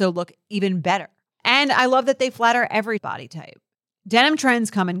also look even better. And I love that they flatter every body type. Denim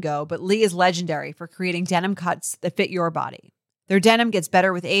trends come and go, but Lee is legendary for creating denim cuts that fit your body. Their denim gets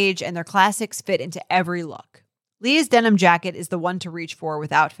better with age, and their classics fit into every look. Lee's denim jacket is the one to reach for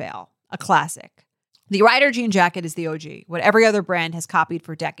without fail, a classic. The Rider jean jacket is the OG, what every other brand has copied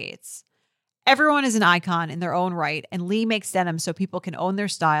for decades. Everyone is an icon in their own right, and Lee makes denim so people can own their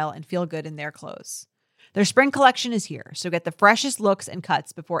style and feel good in their clothes. Their spring collection is here, so get the freshest looks and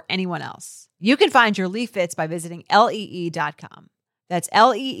cuts before anyone else. You can find your Lee fits by visiting lee.com. That's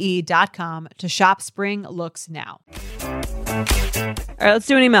lee.com to shop spring looks now. All right, let's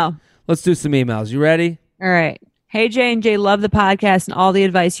do an email. Let's do some emails. You ready? All right. Hey, J&J, love the podcast and all the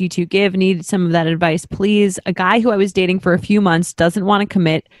advice you two give. Needed some of that advice, please. A guy who I was dating for a few months doesn't want to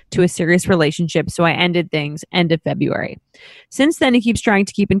commit to a serious relationship, so I ended things end of February. Since then, he keeps trying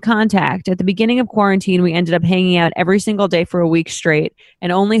to keep in contact. At the beginning of quarantine, we ended up hanging out every single day for a week straight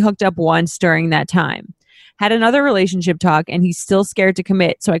and only hooked up once during that time. Had another relationship talk, and he's still scared to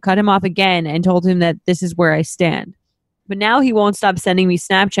commit, so I cut him off again and told him that this is where I stand. But now he won't stop sending me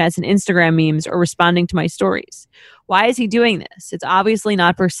Snapchats and Instagram memes or responding to my stories. Why is he doing this? It's obviously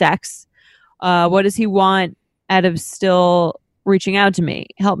not for sex. What does he want out of still reaching out to me?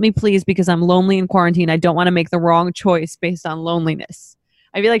 Help me, please, because I'm lonely in quarantine. I don't want to make the wrong choice based on loneliness.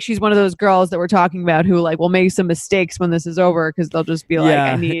 I feel like she's one of those girls that we're talking about who will make some mistakes when this is over because they'll just be like,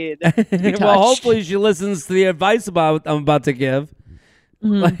 I need to be touched. Well, hopefully she listens to the advice I'm about to give.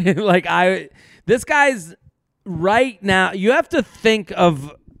 Mm-hmm. This guy's right now, you have to think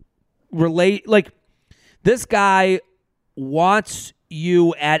of this guy wants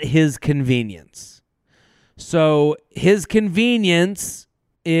you at his convenience. So his convenience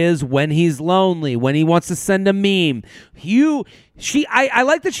is when he's lonely, when he wants to send a meme. I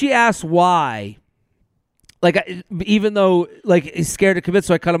like that she asked why. Even though he's scared to commit,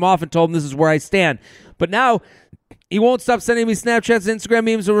 so I cut him off and told him this is where I stand. But now he won't stop sending me Snapchats, Instagram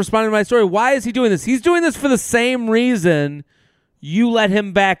memes, or responding to my story. Why is he doing this? He's doing this for the same reason you let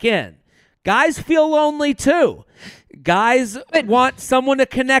him back in. Guys feel lonely too. Guys want someone to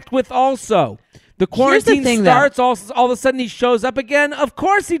connect with also. The quarantine starts, all of a sudden he shows up again. Of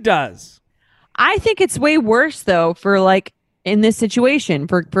course he does. I think it's way worse, though, for in this situation,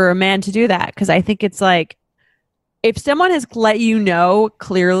 for a man to do that. Because I think it's if someone has let you know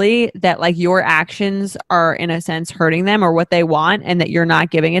clearly that your actions are in a sense hurting them or what they want and that you're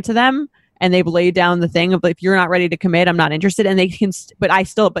not giving it to them, and they've laid down the thing of if you're not ready to commit, I'm not interested, and they can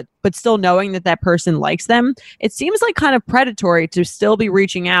but still knowing that person likes them, it seems kind of predatory to still be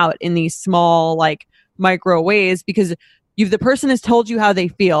reaching out in these small micro ways because the person has told you how they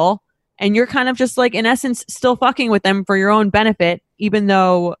feel and you're kind of just in essence still fucking with them for your own benefit, even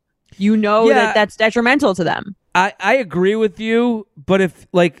though that that's detrimental to them. I agree with you, but if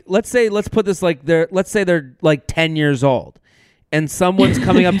let's put this let's say they're 10 years old and someone's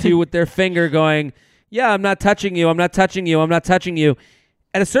coming up to you with their finger going, yeah, I'm not touching you, I'm not touching you, I'm not touching you.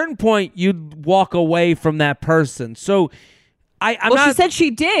 At a certain point, you'd walk away from that person. So she said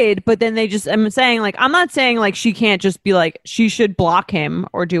she did, but then I'm saying I'm not saying she can't just be she should block him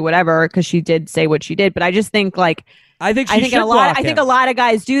or do whatever because she did say what she did. But I just think I think a lot of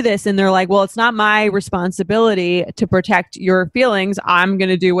guys do this and they're well, it's not my responsibility to protect your feelings. I'm going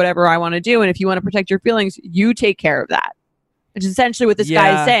to do whatever I want to do. And if you want to protect your feelings, you take care of that. Which is essentially what this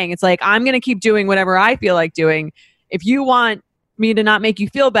guy is saying. It's I'm going to keep doing whatever I feel like doing. If you want me to not make you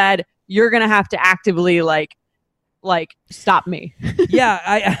feel bad, you're going to have to actively stop me.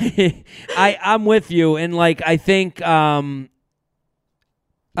 Yeah, I'm with you. And I think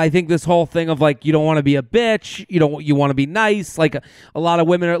this whole thing of you don't want to be a bitch, you want to be nice. A lot of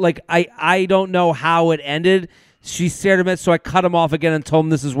women are I don't know how it ended. She stared at me, so I cut him off again and told him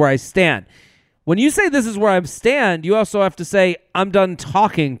this is where I stand. when you say this is where I stand, you also have to say I'm done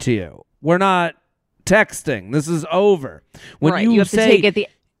talking to you. We're not texting. This is over. When you have to take it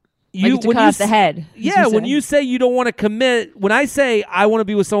you cut off the head. Yeah, when you say you don't want to commit, when I say I want to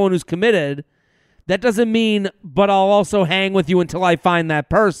be with someone who's committed, that doesn't mean, but I'll also hang with you until I find that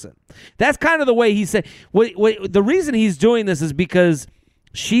person. That's kind of the way he said. The reason he's doing this is because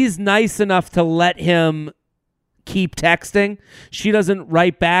she's nice enough to let him keep texting. She doesn't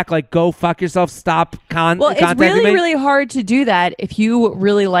write back like, go fuck yourself, stop contacting it's really, me. really hard to do that if you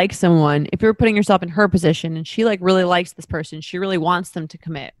really like someone. If you're putting yourself in her position and she like really likes this person, she really wants them to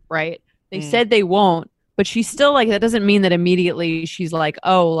commit, right? They said they won't, but she's still like, that doesn't mean that immediately she's like,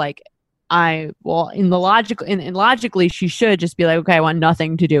 oh, like logically she should just be like, okay, I want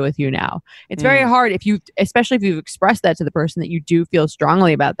nothing to do with you now. It's very hard especially if you've expressed that to the person that you do feel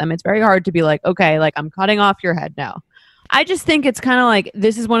strongly about them. It's very hard to be like, okay, like I'm cutting off your head now. I just think it's kind of like,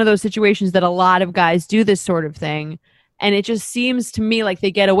 this is one of those situations that a lot of guys do this sort of thing. And it just seems to me like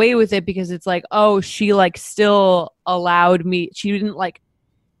they get away with it because it's like, oh, she like still allowed me. She didn't like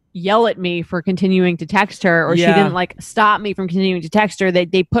yell at me for continuing to text her, or she didn't like stop me from continuing to text her.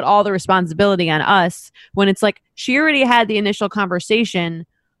 They put all the responsibility on us when it's like she already had the initial conversation,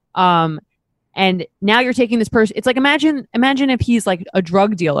 and now you're taking this person. It's like imagine if he's like a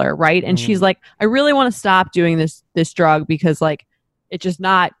drug dealer, right? And she's like, I really want to stop doing this drug because like it's just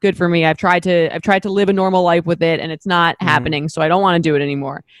not good for me. I've tried to live a normal life with it and it's not happening, so I don't want to do it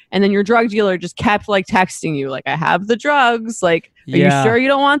anymore. And then your drug dealer just kept like texting you like, I have the drugs, like, are you sure you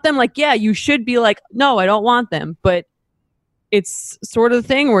don't want them? Like, yeah, you should be like, no, I don't want them. But it's sort of the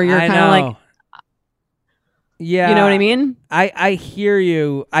thing where you're kind of like, yeah, you know what I mean? I hear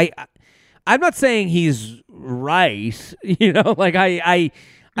you. I'm not saying he's right. You know, like I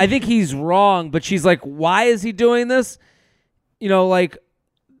think he's wrong, but she's like, why is he doing this? You know, like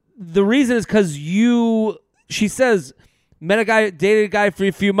the reason is because she says, dated a guy for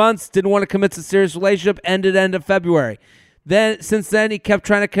a few months, didn't want to commit to a serious relationship, ended end of February. Then, since then, he kept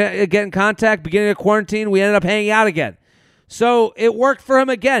trying to get in contact. Beginning of quarantine, we ended up hanging out again. So it worked for him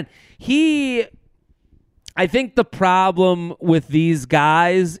again. I think the problem with these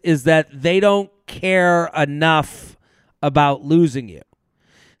guys is that they don't care enough about losing you.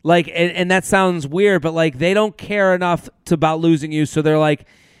 Like, and that sounds weird, but like they don't care enough about losing you. So they're like,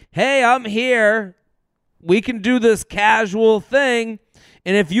 hey, I'm here. We can do this casual thing.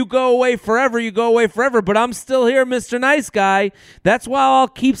 And if you go away forever, you go away forever. But I'm still here, Mr. Nice Guy. That's why I'll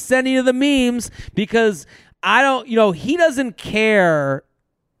keep sending you the memes, because he doesn't care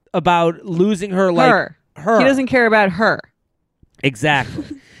about losing her. Like her. He doesn't care about her. Exactly.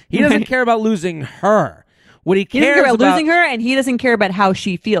 He doesn't care about losing her. What he cares doesn't care about losing her, and he doesn't care about how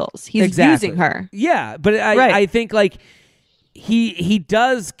she feels. He's using her. Yeah, but I think like he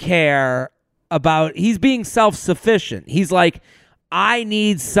does care about. He's being self-sufficient. He's like, I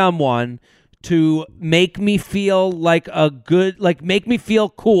need someone to make me feel like make me feel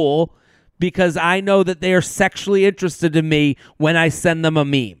cool, because I know that they are sexually interested in me when I send them a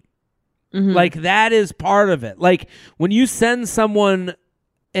meme. Mm-hmm. Like that is part of it. Like when you send someone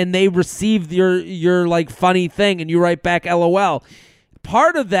and they receive your like funny thing and you write back LOL,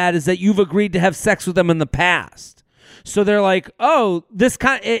 part of that is that you've agreed to have sex with them in the past. So they're like, oh,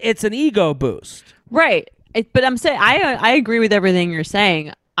 it's an ego boost. Right. But I'm saying I agree with everything you're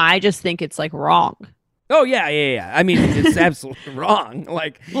saying. I just think it's like wrong. Oh yeah. I mean, it's absolutely wrong.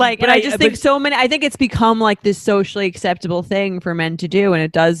 Like, and I just think I think it's become like this socially acceptable thing for men to do, and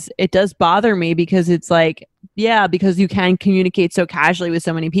it does bother me, because it's like, yeah, because you can communicate so casually with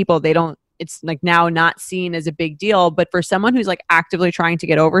so many people, it's like now not seen as a big deal. But for someone who's like actively trying to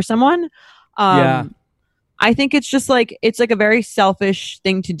get over someone, I think it's just like, it's like a very selfish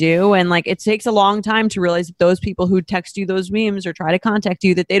thing to do. And like, it takes a long time to realize that those people who text you those memes or try to contact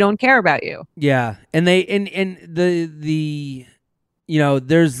you, that they don't care about you. Yeah. And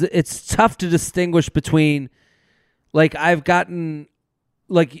it's tough to distinguish between, like, I've gotten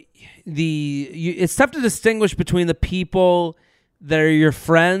like it's tough to distinguish between the people that are your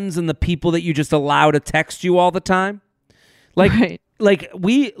friends and the people that you just allow to text you all the time. Like,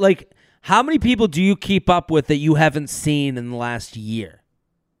 right. How many people do you keep up with that you haven't seen in the last year?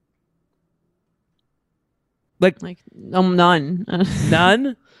 None.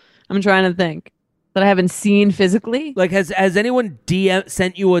 None? I'm trying to think that I haven't seen physically. Like, has anyone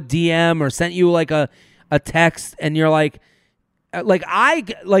sent you a DM or sent you like a text, and you're like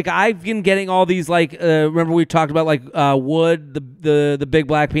I've been getting all these remember we talked about Wood, the big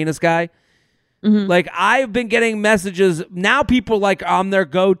black penis guy. Mm-hmm. Like, I've been getting messages now. People like I'm their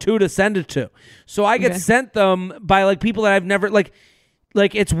go-to to send it to, so I get sent them by like people that I've never like.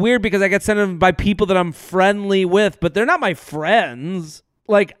 like it's weird because I get sent them by people that I'm friendly with, but they're not my friends.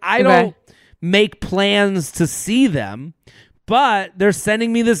 Like I don't make plans to see them, but they're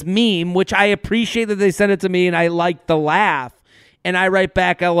sending me this meme, which I appreciate that they send it to me, and I like the laugh, and I write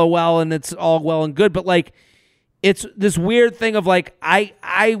back LOL, and it's all well and good, but like it's this weird thing of like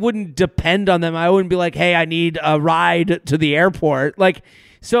I wouldn't depend on them. I wouldn't be like, hey, I need a ride to the airport. Like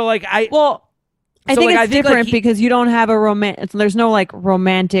so like I think it's different because you don't have a there's no like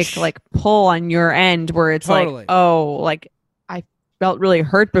romantic like pull on your end where it's like, oh, like I felt really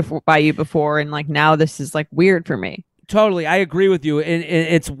hurt by you before, and like now this is like weird for me. Totally, I agree with you. And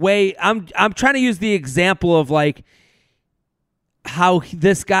it's way. I'm trying to use the example of like how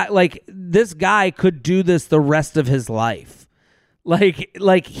this guy could do this the rest of his life.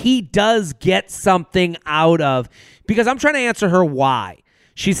 Like he does get something out of, because I'm trying to answer her why.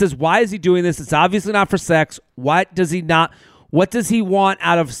 She says, why is he doing this? It's obviously not for sex. What does he want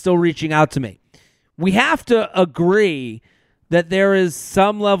out of still reaching out to me? We have to agree that there is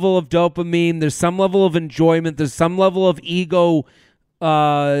some level of dopamine, there's some level of enjoyment, there's some level of ego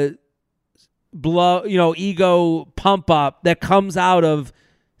ego pump up that comes out of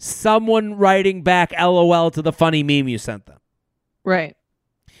someone writing back LOL to the funny meme you sent them. Right.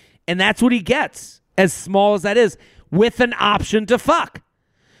 And that's what he gets, as small as that is, with an option to fuck.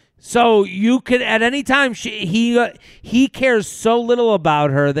 So you could, at any time, he cares so little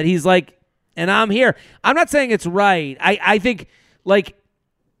about her that he's like, and I'm here. I'm not saying it's right. I think, like,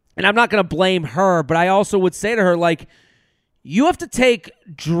 and I'm not going to blame her, but I also would say to her, like, you have to take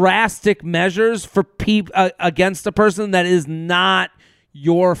drastic measures for against a person that is not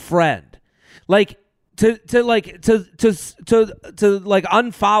your friend. Like, to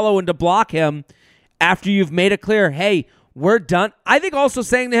unfollow and to block him after you've made it clear, hey, we're done. I think also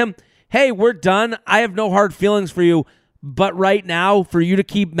saying to him, hey, we're done. I have no hard feelings for you. But right now, for you to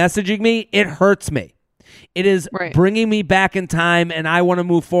keep messaging me, it hurts me. It is bringing me back in time, and I want to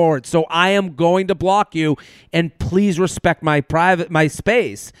move forward. So I am going to block you, and please respect my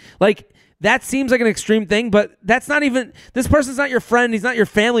space. Like, that seems like an extreme thing, but that's not even, this person's not your friend. He's not your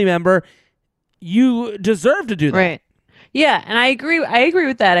family member. You deserve to do that. Right. Yeah, and I agree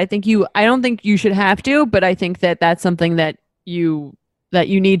with that. I don't think you should have to, but I think that that's something that you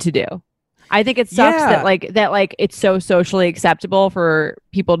need to do. I think it sucks that it's so socially acceptable for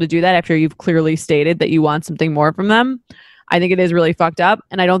people to do that after you've clearly stated that you want something more from them. I think it is really fucked up,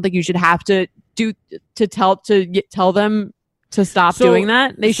 and I don't think you should have to tell them to stop doing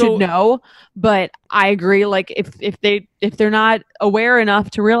that. They should know, but I agree. Like if they're not aware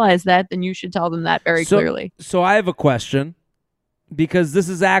enough to realize that, then you should tell them that very clearly. So I have a question, because this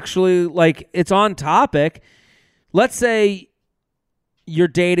is actually like, it's on topic. Let's say you're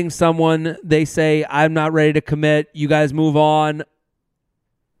dating someone, they say, I'm not ready to commit. You guys move on.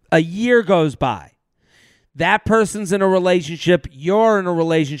 A year goes by. That person's in a relationship. You're in a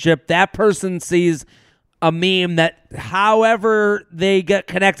relationship. That person sees a meme that, however they get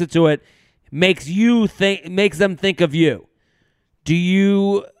connected to it, makes them think of you.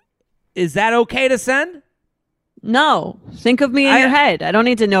 Is that okay to send? No. Think of me in your head. I don't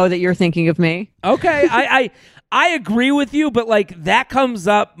need to know that you're thinking of me. Okay. I agree with you, but like that comes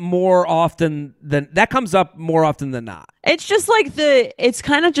up more often than not. It's just like it's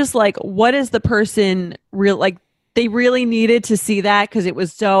kind of just like, what is the person they really needed to see that because it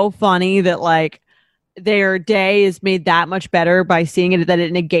was so funny that like their day is made that much better by seeing it, that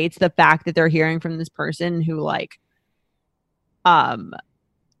it negates the fact that they're hearing from this person who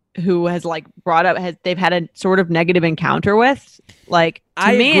has like brought up, they've had a sort of negative encounter with. Like,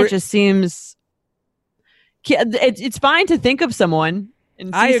 to me, it just seems it's fine to think of someone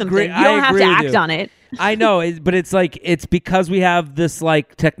and see something. You don't have to act on it. I know, but it's like, it's because we have this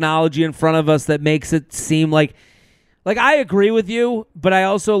like technology in front of us that makes it seem like I agree with you, but I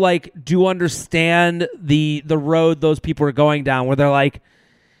also like do understand the road those people are going down, where they're like,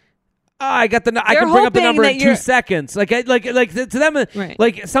 oh, I can bring up the number in 2 seconds. Like to them, right.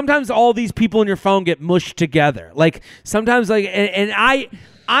 Like sometimes all these people in your phone get mushed together. Like sometimes, like, and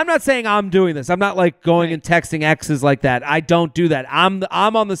I'm not saying I'm doing this. I'm not like going and texting exes like that. I don't do that. I'm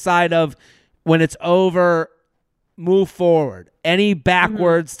on the side of, when it's over, move forward. Any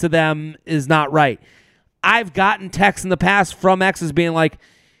backwards to them is not right. I've gotten texts in the past from exes being like,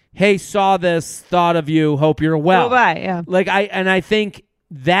 hey, saw this, thought of you, hope you're well. Oh, bye. Yeah. Like I think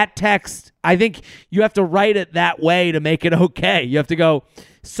that text, I think you have to write it that way to make it okay. You have to go,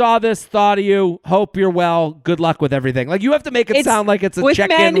 saw this, thought of you, hope you're well, good luck with everything. Like, you have to make it sound like it's a with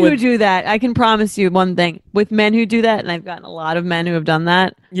check-in. Men who do that, I can promise you one thing. With men who do that, and I've gotten a lot of men who have done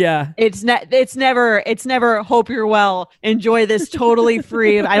that. Yeah. It's never hope you're well, enjoy this totally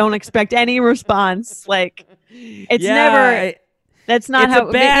free. I don't expect any response. Like, it's never... That's not it's how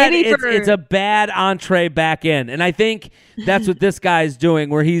it's a bad entree back in. And I think that's what this guy's doing,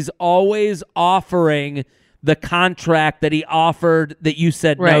 where he's always offering the contract that he offered that you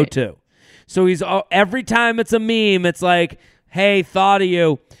said no to. So he's every time it's a meme, it's like, hey, thought of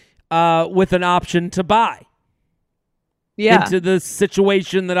you, with an option to buy. Yeah. Into the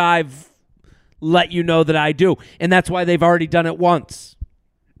situation that I've let you know that I do. And that's why they've already done it once.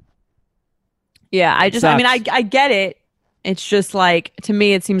 Yeah, I get it. It's just like, to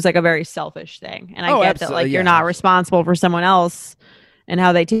me, it seems like a very selfish thing. And I get that, like, you're not responsible for someone else and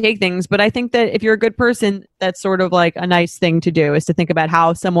how they take things. But I think that if you're a good person, that's sort of like a nice thing to do, is to think about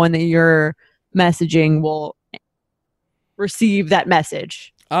how someone that you're messaging will receive that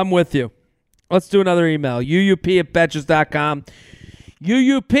message. I'm with you. Let's do another email. UUP@Betches.com.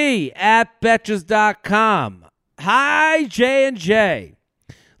 UUP@Betches.com. Hi, J&J.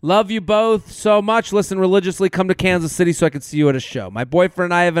 Love you both so much. Listen religiously. Come to Kansas City so I can see you at a show. My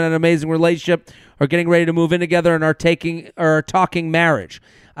boyfriend and I have an amazing relationship, are getting ready to move in together, and are talking marriage.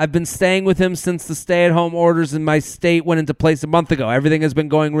 I've been staying with him since the stay-at-home orders in my state went into place a month ago. Everything has been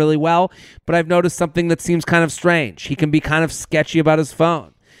going really well, but I've noticed something that seems kind of strange. He can be kind of sketchy about his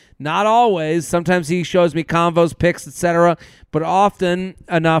phone. Not always. Sometimes he shows me convos, pics, etc., but often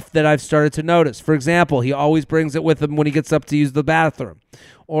enough that I've started to notice. For example, he always brings it with him when he gets up to use the bathroom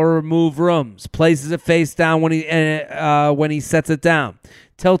or move rooms, places it face down when he sets it down,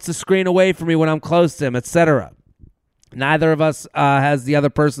 tilts the screen away from me when I'm close to him, etc. Neither of us has the other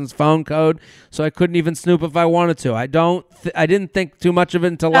person's phone code, so I couldn't even snoop if I wanted to. I didn't think too much of it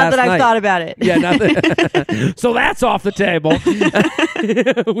until last night. Not that I've thought about it. Yeah, so that's off the table.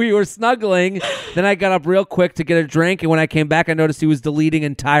 We were snuggling. Then I got up real quick to get a drink, and when I came back, I noticed he was deleting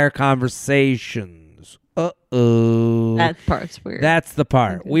entire conversations. Uh-oh. That part's weird. That's the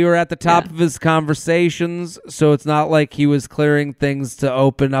part. Okay. We were at the top of his conversations, so it's not like he was clearing things to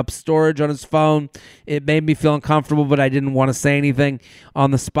open up storage on his phone. It made me feel uncomfortable, but I didn't want to say anything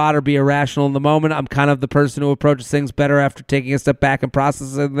on the spot or be irrational in the moment. I'm kind of the person who approaches things better after taking a step back and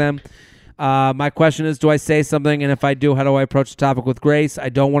processing them. My question is, do I say something? And if I do, how do I approach the topic with grace? I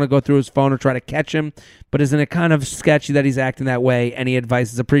don't want to go through his phone or try to catch him, but isn't it kind of sketchy that he's acting that way? Any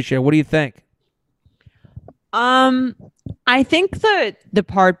advice is appreciated. What do you think? I think the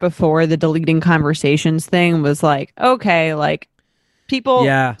part before the deleting conversations thing was like, okay, like people,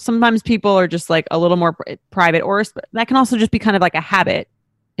 sometimes people are just like a little more private, or that can also just be kind of like a habit.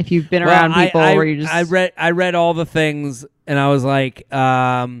 If you've been around people where you just... I read all the things and I was like,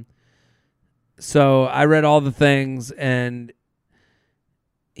 so I read all the things and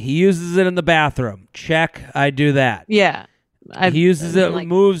he uses it in the bathroom. Check. I do that. Yeah. He uses it,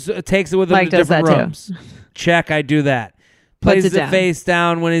 moves, takes it with him to different rooms. Check, I do that. Places it face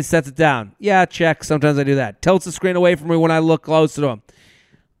down when he sets it down. Yeah, check. Sometimes I do that. Tilts the screen away from me when I look close to him.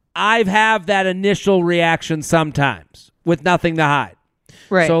 I have that initial reaction sometimes with nothing to hide.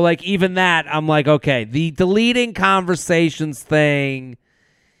 Right. So, like, even that, I'm like, okay, the deleting conversations thing.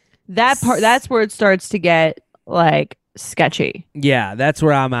 That part, that's where it starts to get, like, sketchy. Yeah, that's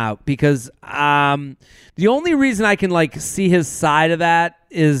where I'm out, because the only reason I can, like, see his side of that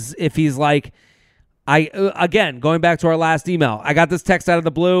is if he's like, again, going back to our last email, I got this text out of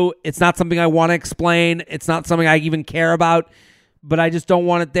the blue. It's not something I want to explain. It's not something I even care about, but I just don't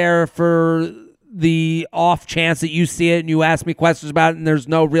want it there for the off chance that you see it and you ask me questions about it and there's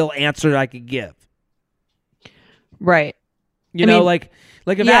no real answer I could give. Right. You know, like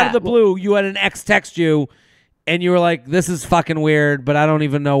if out of the blue you had an ex text you and you were like, this is fucking weird, but I don't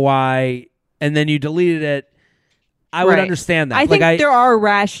even know why, and then you deleted it, I would understand that. I think there are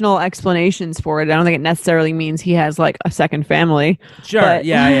rational explanations for it. I don't think it necessarily means he has like a second family. Sure. But,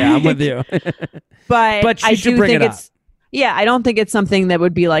 yeah, I'm with you. but she should bring it up. Yeah, I don't think it's something that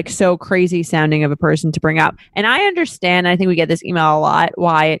would be like so crazy sounding of a person to bring up. And I understand, I think we get this email a lot,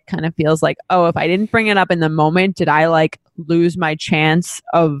 why it kind of feels like, oh, if I didn't bring it up in the moment, did I like lose my chance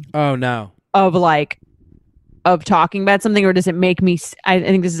of talking about something, or does it make me, I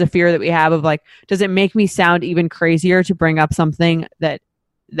think this is a fear that we have of like, does it make me sound even crazier to bring up something that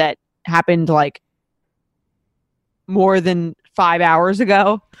happened like more than 5 hours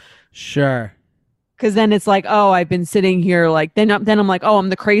ago? Sure. Because then it's like, oh, I've been sitting here like then I'm like, oh, I'm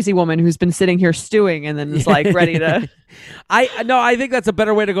the crazy woman who's been sitting here stewing, and then it's like ready to. I think that's a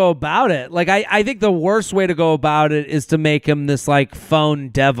better way to go about it. Like I think the worst way to go about it is to make him this like phone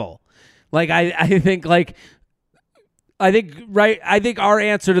devil. Like I think our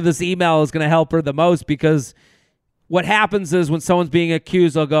answer to this email is going to help her the most, because what happens is when someone's being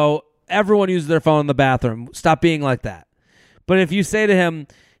accused, they'll go, everyone uses their phone in the bathroom. Stop being like that. But if you say to him,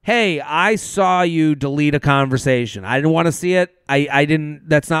 hey, I saw you delete a conversation. I didn't want to see it. I didn't.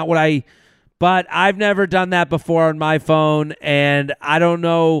 That's not what I. But I've never done that before on my phone, and I don't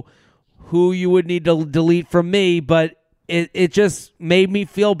know who you would need to delete from me, but it just made me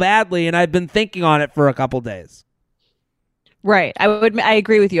feel badly, and I've been thinking on it for a couple days. Right. I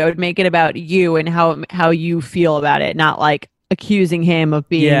agree with you. I would make it about you and how you feel about it, not like accusing him of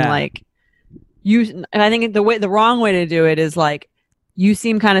being like you. And I think the wrong way to do it is like, you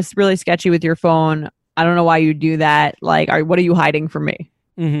seem kind of really sketchy with your phone. I don't know why you do that. Like, what are you hiding from me?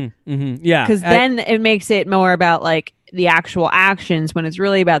 Mm-hmm, mm-hmm. Yeah. Because then it makes it more about like the actual actions, when it's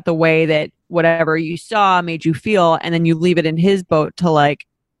really about the way that whatever you saw made you feel. And then you leave it in his boat to like,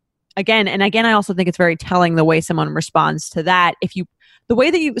 again, I also think it's very telling the way someone responds to that. The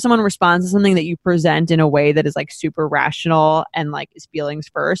way that someone responds to something that you present in a way that is like super rational and like is feelings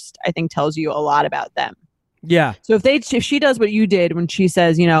first, I think tells you a lot about them. Yeah. So if she does what you did when she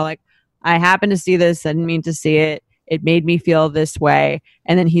says, you know, like, I happened to see this, I didn't mean to see it, it made me feel this way,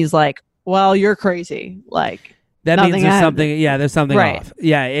 and then he's like, well, you're crazy. Like, that means there's something. Yeah, there's something off.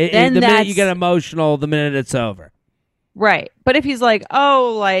 Yeah. The minute you get emotional, the minute it's over. Right. But if he's like,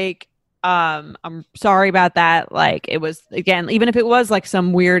 oh, like, I'm sorry about that. Like, it was, again, even if it was like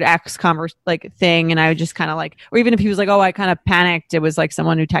some weird like thing, and I would just kind of like, or even if he was like, oh, I kind of panicked. It was like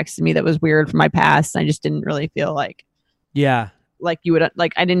someone who texted me that was weird from my past. And I just didn't really feel like, like you would,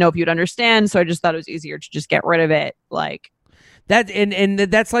 like, I didn't know if you'd understand. So I just thought it was easier to just get rid of it. Like that. And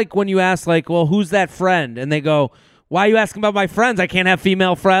that's like when you ask like, well, who's that friend? And they go, why are you asking about my friends? I can't have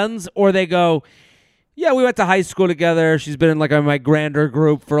female friends. Or they go, yeah, we went to high school together. She's been in like my grander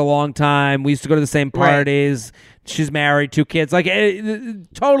group for a long time. We used to go to the same parties. Right. She's married, 2 kids. Like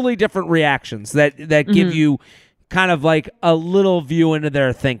totally different reactions that give you kind of like a little view into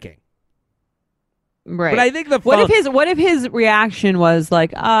their thinking. Right. But I think what if his reaction was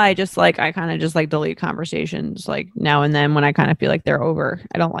like, I kind of just like delete conversations like now and then when I kind of feel like they're over.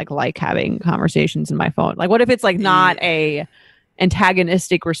 I don't like having conversations in my phone. Like, what if it's like not a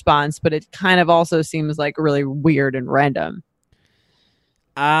antagonistic response, but it kind of also seems like really weird and random?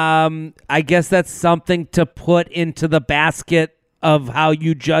 I guess that's something to put into the basket of how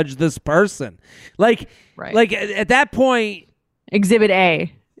you judge this person. Like at that point, Exhibit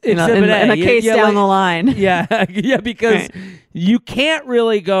A. In a case down the line. Yeah, because you can't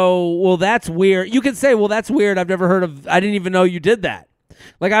really go, well, that's weird. You can say, well, that's weird. I didn't even know you did that.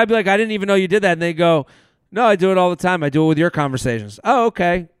 Like, I'd be like, I didn't even know you did that. And they go, no, I do it all the time. I do it with your conversations. Oh,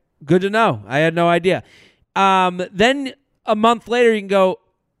 okay. Good to know. I had no idea. Then a month later, you can go,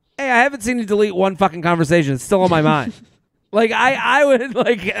 hey, I haven't seen you delete one fucking conversation. It's still on my mind. Like, I would,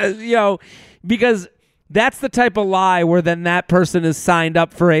 like, because that's the type of lie where then that person is signed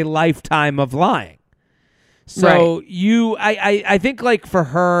up for a lifetime of lying. So I think like for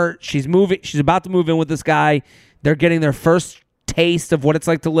her, she's about to move in with this guy. They're getting their first taste of what it's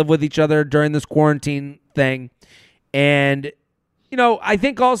like to live with each other during this quarantine thing. And, I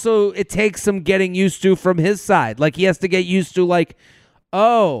think also it takes some getting used to from his side. Like, he has to get used to like,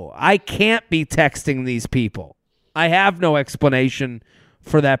 oh, I can't be texting these people. I have no explanation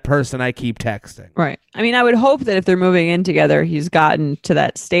for that person I keep texting. Right. I mean, I would hope that if they're moving in together, he's gotten to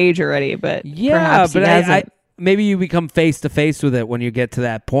that stage already, but perhaps he hasn't. Maybe you become face to face with it when you get to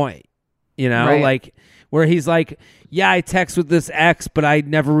that point, right. Like where he's like, yeah, I text with this ex, but I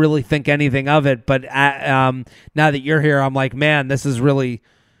never really think anything of it. But now that you're here, I'm like, man, this is really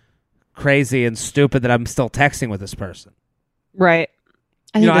crazy and stupid that I'm still texting with this person. Right.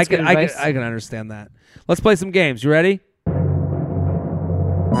 I can understand that. Let's play some games. You ready?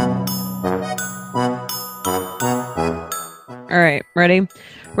 All right, ready?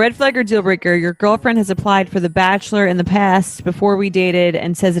 Red flag or deal breaker. Your girlfriend has applied for The Bachelor in the past before we dated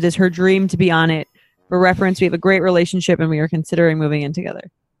and says it is her dream to be on it. For reference, we have a great relationship and we are considering moving in together.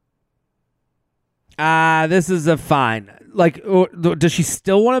 This is a fine. Like, does she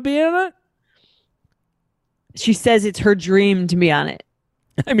still want to be in it? She says it's her dream to be on it.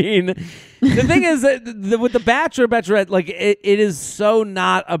 I mean, the thing is that with The Bachelor, Bachelorette, like it is so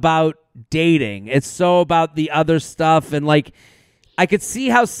not about dating. It's so about the other stuff. And like, I could see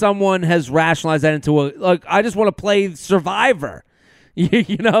how someone has rationalized that into I just want to play Survivor.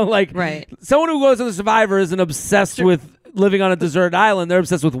 You know, like Right. someone who goes on the Survivor isn't obsessed with living on a deserted island. They're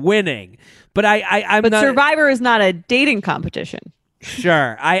obsessed with winning. But I'm But not. Survivor is not a dating competition.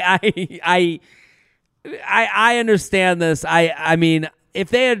 Sure. I understand this. I mean, if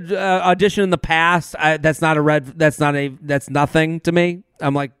they had auditioned in the past, that's nothing to me.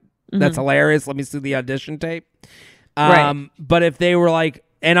 I'm like, that's hilarious. Let me see the audition tape. Right. But if they were like,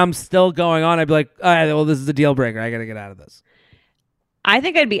 and I'm still going on, I'd be like, all right, well, this is a deal breaker. I got to get out of this. I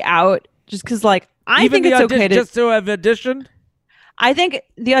think I'd be out just because, like, I Even think it's okay to just to have auditioned. I think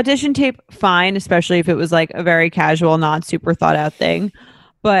the audition tape, fine, especially if it was like a very casual, not super thought out thing.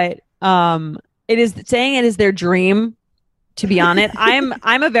 But it is saying it is their dream to be on it. I'm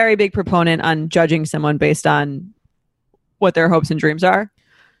a very big proponent on judging someone based on what their hopes and dreams are.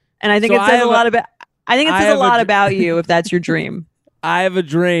 And I think it says a lot about about you if that's your dream. I have a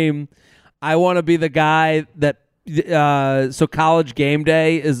dream. I want to be the guy that so College Game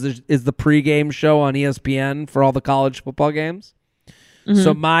Day is the pregame show on ESPN for all the college football games. Mm-hmm.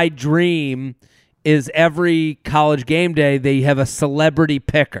 So my dream is every College Game Day they have a celebrity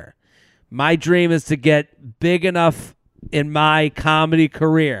picker. My dream is to get big enough in my comedy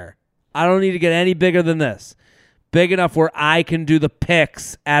career. I don't need to get any bigger than this. Big enough where I can do the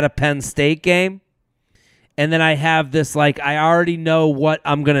picks at a Penn State game. And then I have this, like, I already know what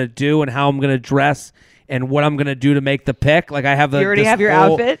I'm going to do and how I'm going to dress and what I'm going to do to make the pick. Like, I have you already have your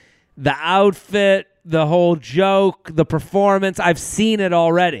outfit? The outfit, the whole joke, the performance. I've seen it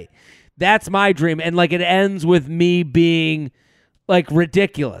already. That's my dream. And, like, it ends with me being, like,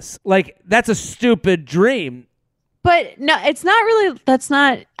 ridiculous. Like, that's a stupid dream. But no, it's not really. That's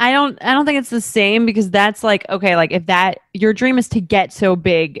not. I don't think it's the same because that's like, okay, like if that your dream is to get so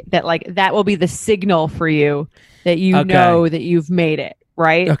big that like that will be the signal for you that you know that you've made it,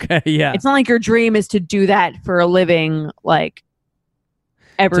 right? Okay, yeah. It's not like your dream is to do that for a living, like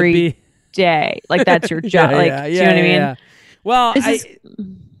every day. Like that's your job. Do you know what I mean? Yeah. Well, it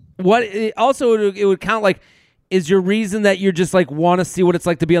would count. Like, is your reason that you're just like want to see what it's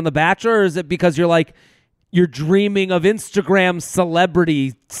like to be on The Bachelor, or is it because you're dreaming of Instagram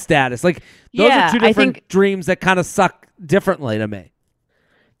celebrity status? Like, those are two different dreams that kind of suck differently to me.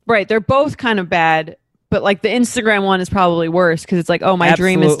 Right. They're both kind of bad, but like the Instagram one is probably worse because it's like, oh, my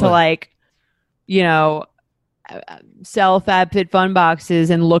dream is to like, you know, sell FabFitFun boxes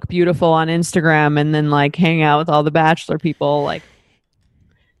and look beautiful on Instagram and then like hang out with all the Bachelor people. Like,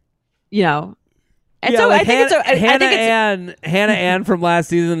 you know. And so like Hannah Ann from last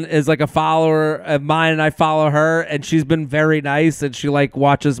season is like a follower of mine, and I follow her, and she's been very nice, and she like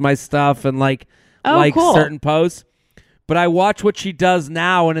watches my stuff and likes certain posts. But I watch what she does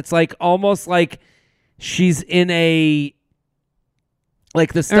now, and it's like almost like she's in a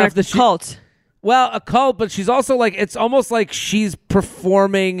like the stuff that cult. Well, a cult, but she's also like it's almost like she's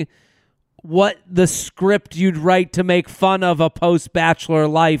performing what the script you'd write to make fun of a post-Bachelor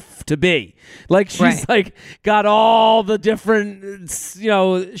life to be. Like, she's like got all the different, you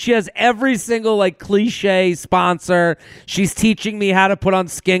know, she has every single like cliche sponsor. She's teaching me how to put on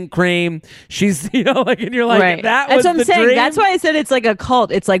skin cream. She's, you know, like, and you're like, that was the dream. That's what I'm saying. That's why I said it's like a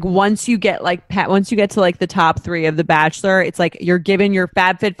cult. It's like once you get to like the top 3 of The Bachelor, it's like you're given your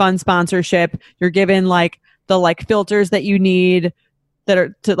FabFitFun sponsorship. You're given like the like filters that you need that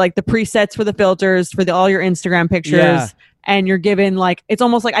are to like the presets for the filters for all your Instagram pictures, and you're given like it's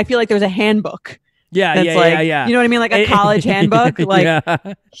almost like I feel like there's a handbook. Yeah. You know what I mean? Like a college handbook. Like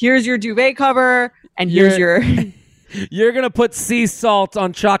here's your duvet cover, and here's your. You're gonna put sea salt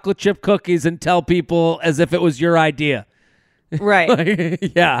on chocolate chip cookies and tell people as if it was your idea. Right.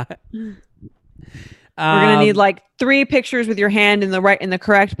 Yeah. We're gonna need like 3 pictures with your hand in the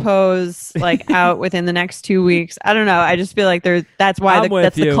correct pose, like out within the next 2 weeks. I don't know. I just feel like that's why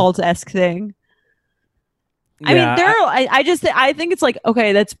that's the cult-esque thing. I mean, I think it's like,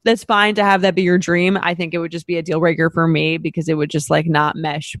 okay, that's fine to have that be your dream. I think it would just be a deal breaker for me because it would just like not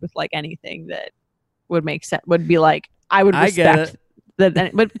mesh with like anything that would make sense. Would be like I would respect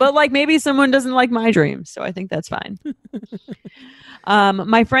that, but like maybe someone doesn't like my dreams, so I think that's fine.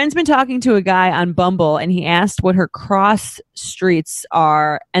 My friend's been talking to a guy on Bumble and he asked what her cross streets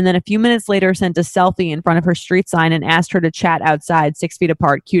are, and then a few minutes later sent a selfie in front of her street sign and asked her to chat outside 6 feet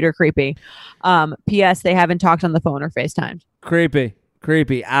apart. Cute or creepy? P.S. They haven't talked on the phone or FaceTimed. Creepy.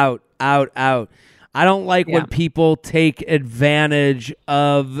 Out. I don't like when people take advantage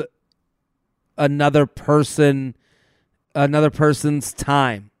of another person's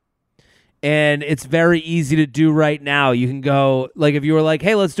time. And it's very easy to do right now. You can go, like, if you were like,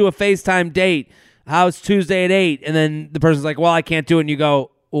 hey, let's do a FaceTime date. How's Tuesday at 8? And then the person's like, well, I can't do it. And you go,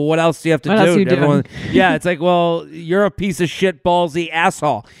 well, what else do you have to What else do? you doing? Yeah, it's like, well, you're a piece of shit, ballsy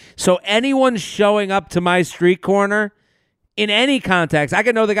asshole. So anyone showing up to my street corner in any context, I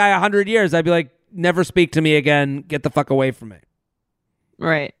could know the guy 100 years. I'd be like, never speak to me again. Get the fuck away from me.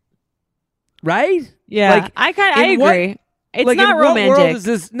 Right. Right? Yeah. Like, I in what- agree. It's like, not in what world romantic. is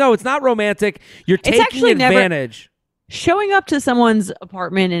this? No, it's not romantic. You're taking actually never- advantage. Showing up to someone's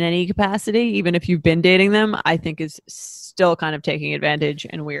apartment in any capacity, even if you've been dating them, I think is still kind of taking advantage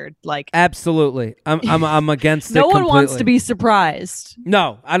and weird. Like, Absolutely. I'm against it no one wants completely. to be surprised.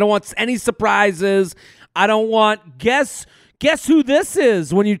 No, I don't want any surprises. I don't want guess who this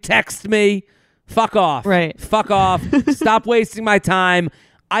is when you text me. Fuck off. Right. Fuck off. Stop wasting my time.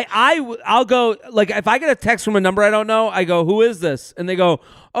 I'll go, like, if I get a text from a number I don't know, I go, who is this? And they go,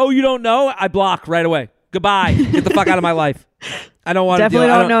 oh, you don't know? I block right away. Goodbye. Get the fuck out of my life. I don't want to Definitely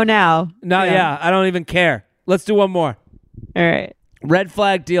don't know now. No, yeah, I don't even care. Let's do one more. All right. Red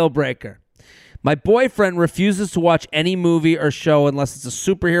flag deal breaker. My boyfriend refuses to watch any movie or show unless it's a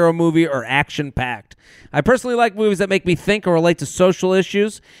superhero movie or action-packed. I personally like movies that make me think or relate to social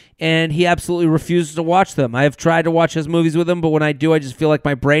issues, and he absolutely refuses to watch them. I have tried to watch his movies with him, but when I do, I just feel like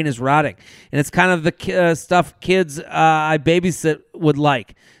my brain is rotting. And it's kind of the stuff kids I babysit would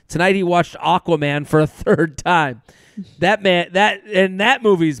like. Tonight he watched Aquaman for a third time. That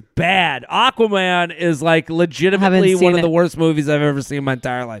movie's bad. Aquaman is like legitimately one of the worst movies I've ever seen in my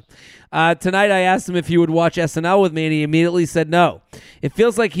entire life. Tonight I asked him if he would watch SNL with me, and he immediately said no. It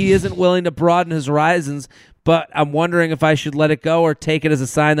feels like he isn't willing to broaden his horizons, but I'm wondering if I should let it go or take it as a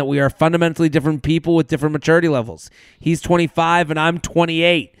sign that we are fundamentally different people with different maturity levels. He's 25 and I'm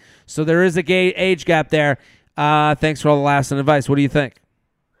 28, so there is a age gap there. Thanks for all the laughs and advice. What do you think?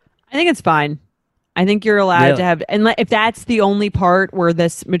 I think it's fine. I think you're allowed to have, and if that's the only part where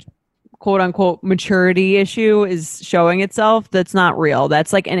this quote unquote maturity issue is showing itself, that's not real.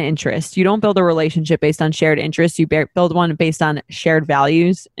 That's like an interest. You don't build a relationship based on shared interests. You build one based on shared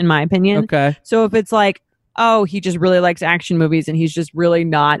values, in my opinion. Okay. So if it's like, oh, he just really likes action movies and he's just really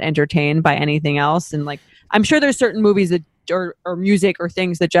not entertained by anything else, and like, I'm sure there's certain movies that or music or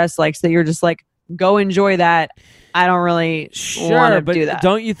things that Jess likes that you're just like, go enjoy that. I don't really want to do that.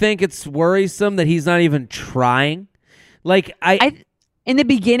 Don't you think it's worrisome that he's not even trying? Like I in the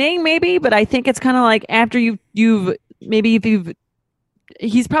beginning, maybe, but I think it's kind of like after you've maybe if you've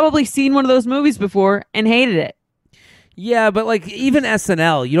he's probably seen one of those movies before and hated it. Yeah, but like even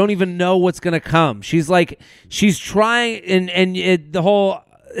SNL, you don't even know what's gonna come. She's trying, and the whole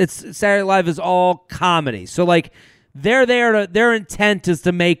Saturday Night Live is all comedy. So like they're there to, their intent is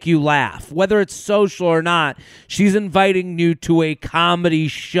to make you laugh, whether it's social or not. She's inviting you to a comedy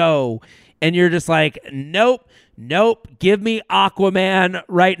show, and you're just like, nope. Give me Aquaman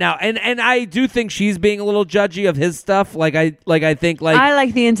right now. And I do think she's being a little judgy of his stuff. I think I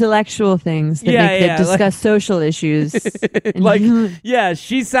like the intellectual things that discuss social issues.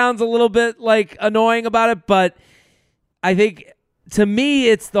 She sounds a little bit like annoying about it, but I think to me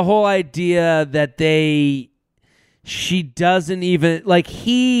it's the whole idea that she doesn't even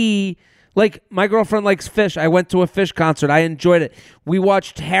like my girlfriend likes Fish. I went to a Fish concert. I enjoyed it. We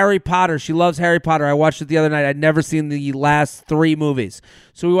watched Harry Potter. She loves Harry Potter. I watched it the other night. I'd never seen the last 3 movies.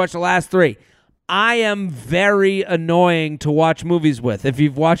 So we watched the last 3. I am very annoying to watch movies with. If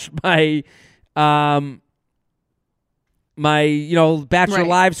you've watched my Bachelor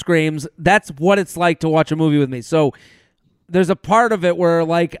live streams, that's what it's like to watch a movie with me. So there's a part of it where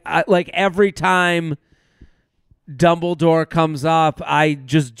like every time Dumbledore comes up, I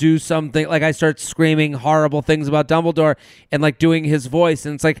just do something, like I start screaming horrible things about Dumbledore and like doing his voice,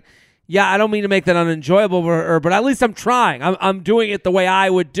 and it's like, yeah, I don't mean to make that unenjoyable for her, but at least I'm trying. I'm doing it the way I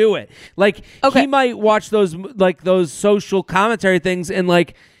would do it. Like he might watch those social commentary things, and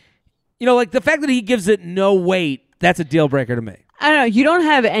like, you know, like the fact that he gives it no weight, that's a deal breaker to me. I don't know. You don't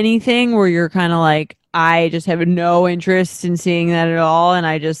have anything where you're kind of like, I just have no interest in seeing that at all, and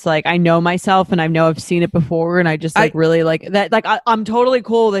I just like, I know myself and I know I've seen it before, and I just really like that. Like I'm totally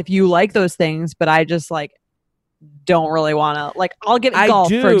cool if you like those things, but I just like don't really want to. Like I'll get golf,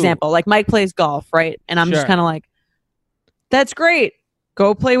 for example. Like Mike plays golf, right? And I'm just kind of like, that's great.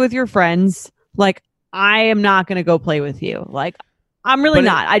 Go play with your friends. Like I am not going to go play with you. Like I'm really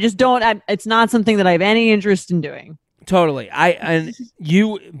not. I just don't. It's not something that I have any interest in doing. Totally.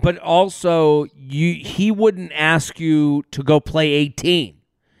 But also he wouldn't ask you to go play 18.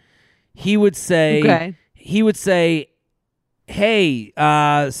 He would say, hey,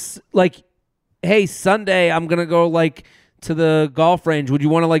 hey, Sunday, I'm going to go like to the golf range. Would you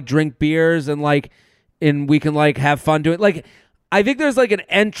want to like drink beers and we can like have fun doing like, I think there's like an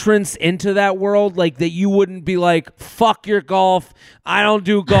entrance into that world, like that you wouldn't be like, fuck your golf. I don't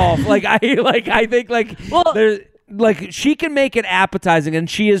do golf. I think there's like she can make it appetizing, and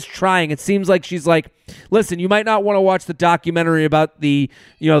she is trying. It seems like she's like, listen, you might not want to watch the documentary about the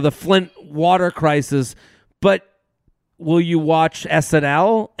Flint water crisis, but will you watch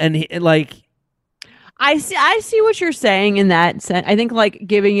SNL? And I see what you're saying in that sense. I think like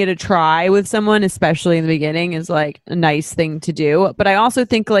giving it a try with someone, especially in the beginning, is like a nice thing to do. But I also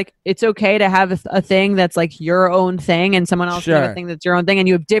think like it's okay to have a thing that's like your own thing, and someone else have a thing that's your own thing, and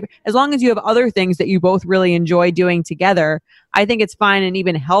you have as long as you have other things that you both really enjoy doing together. I think it's fine and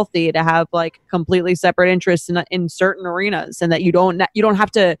even healthy to have like completely separate interests in certain arenas, and that you don't have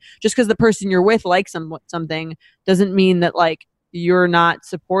to, just because the person you're with likes something doesn't mean that like you're not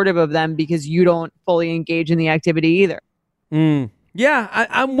supportive of them because you don't fully engage in the activity either. Yeah,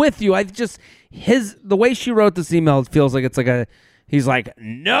 I'm with you. I just the way she wrote this email, it feels like it's like he's like,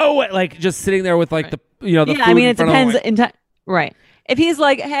 no, like just sitting there with like the the food I mean, it in depends. Right. If he's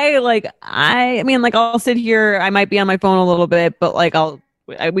like, hey, like I mean, like I'll sit here, I might be on my phone a little bit, but like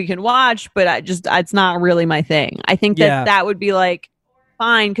we can watch, but it's not really my thing. I think that would be like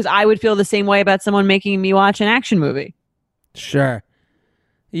fine, because I would feel the same way about someone making me watch an action movie. Sure.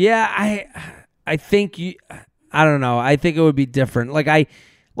 Yeah, I think I don't know. I think it would be different. Like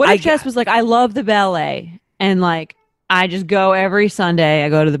what if Jess was like, I love the ballet, and like I just go every Sunday, I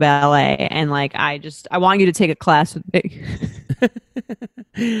go to the ballet, and like I want you to take a class with me.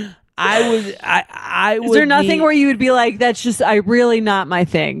 I would. Is there nothing where you would be like, that's just really not my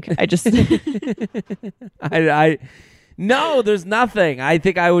thing? I just No, there's nothing. I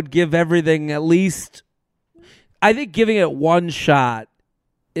think I would give everything at least. I think giving it one shot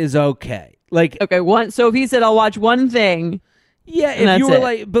is okay. Like, okay, so if he said I'll watch one thing, yeah, if you were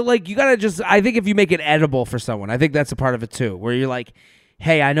like, but like you gotta just. I think if you make it edible for someone, I think that's a part of it too. Where you're like,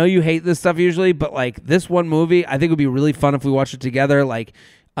 hey, I know you hate this stuff usually, but like this one movie, I think it would be really fun if we watched it together. Like,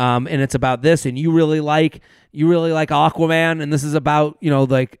 and it's about this, and you really like Aquaman, and this is about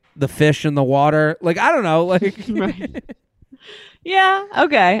like the fish in the water. Like, I don't know, like. Right. Yeah,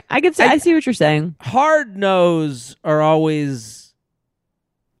 okay. I see what you're saying. Hard no's are always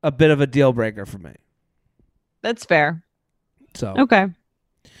a bit of a deal breaker for me. That's fair. So okay.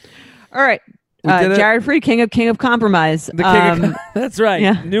 All right. Jared Freid, king of compromise. That's right.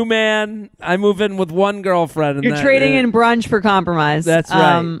 Yeah. New man. I move in with one girlfriend. You're trading in brunch for compromise. That's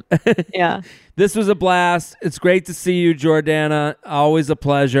right. Yeah. This was a blast. It's great to see you, Jordana. Always a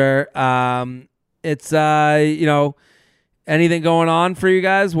pleasure. It's anything going on for you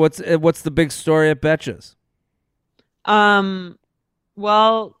guys? What's the big story at Betches?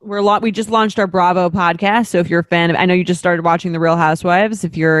 Well, we just launched our Bravo podcast. So if you're a fan of, I know you just started watching The Real Housewives.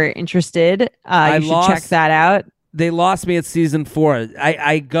 If you're interested, you should check that out. They lost me at season 4.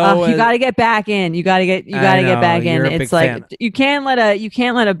 I go. You got to get back in. You got to get back in. It's like fan. you can't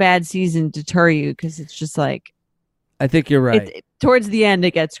let a bad season deter you, because it's just like. I think you're right. Towards the end,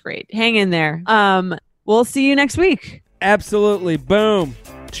 it gets great. Hang in there. We'll see you next week. Absolutely. Boom.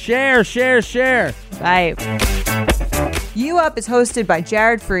 Share. Bye. You Up is hosted by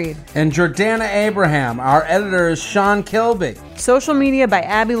Jared Freid and Jordana Abraham. Our editor is Sean Kilby. Social media by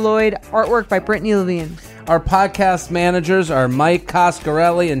Abby Lloyd. Artwork by Brittany Levine. Our podcast managers are Mike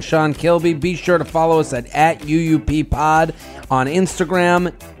Coscarelli and Sean Kilby. Be sure to follow us at UUPPod on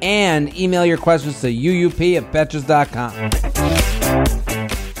Instagram, and email your questions to uup@betches.com.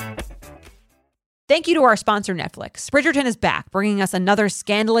 Thank you to our sponsor, Netflix. Bridgerton is back, bringing us another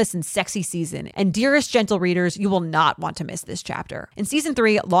scandalous and sexy season. And dearest gentle readers, you will not want to miss this chapter. In season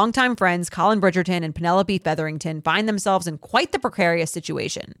 3, longtime friends Colin Bridgerton and Penelope Featherington find themselves in quite the precarious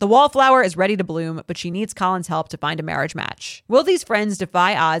situation. The wallflower is ready to bloom, but she needs Colin's help to find a marriage match. Will these friends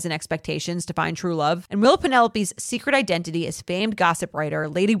defy odds and expectations to find true love? And will Penelope's secret identity as famed gossip writer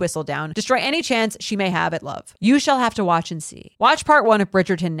Lady Whistledown destroy any chance she may have at love? You shall have to watch and see. Watch part 1 of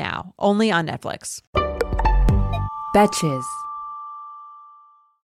Bridgerton now, only on Netflix. Betches.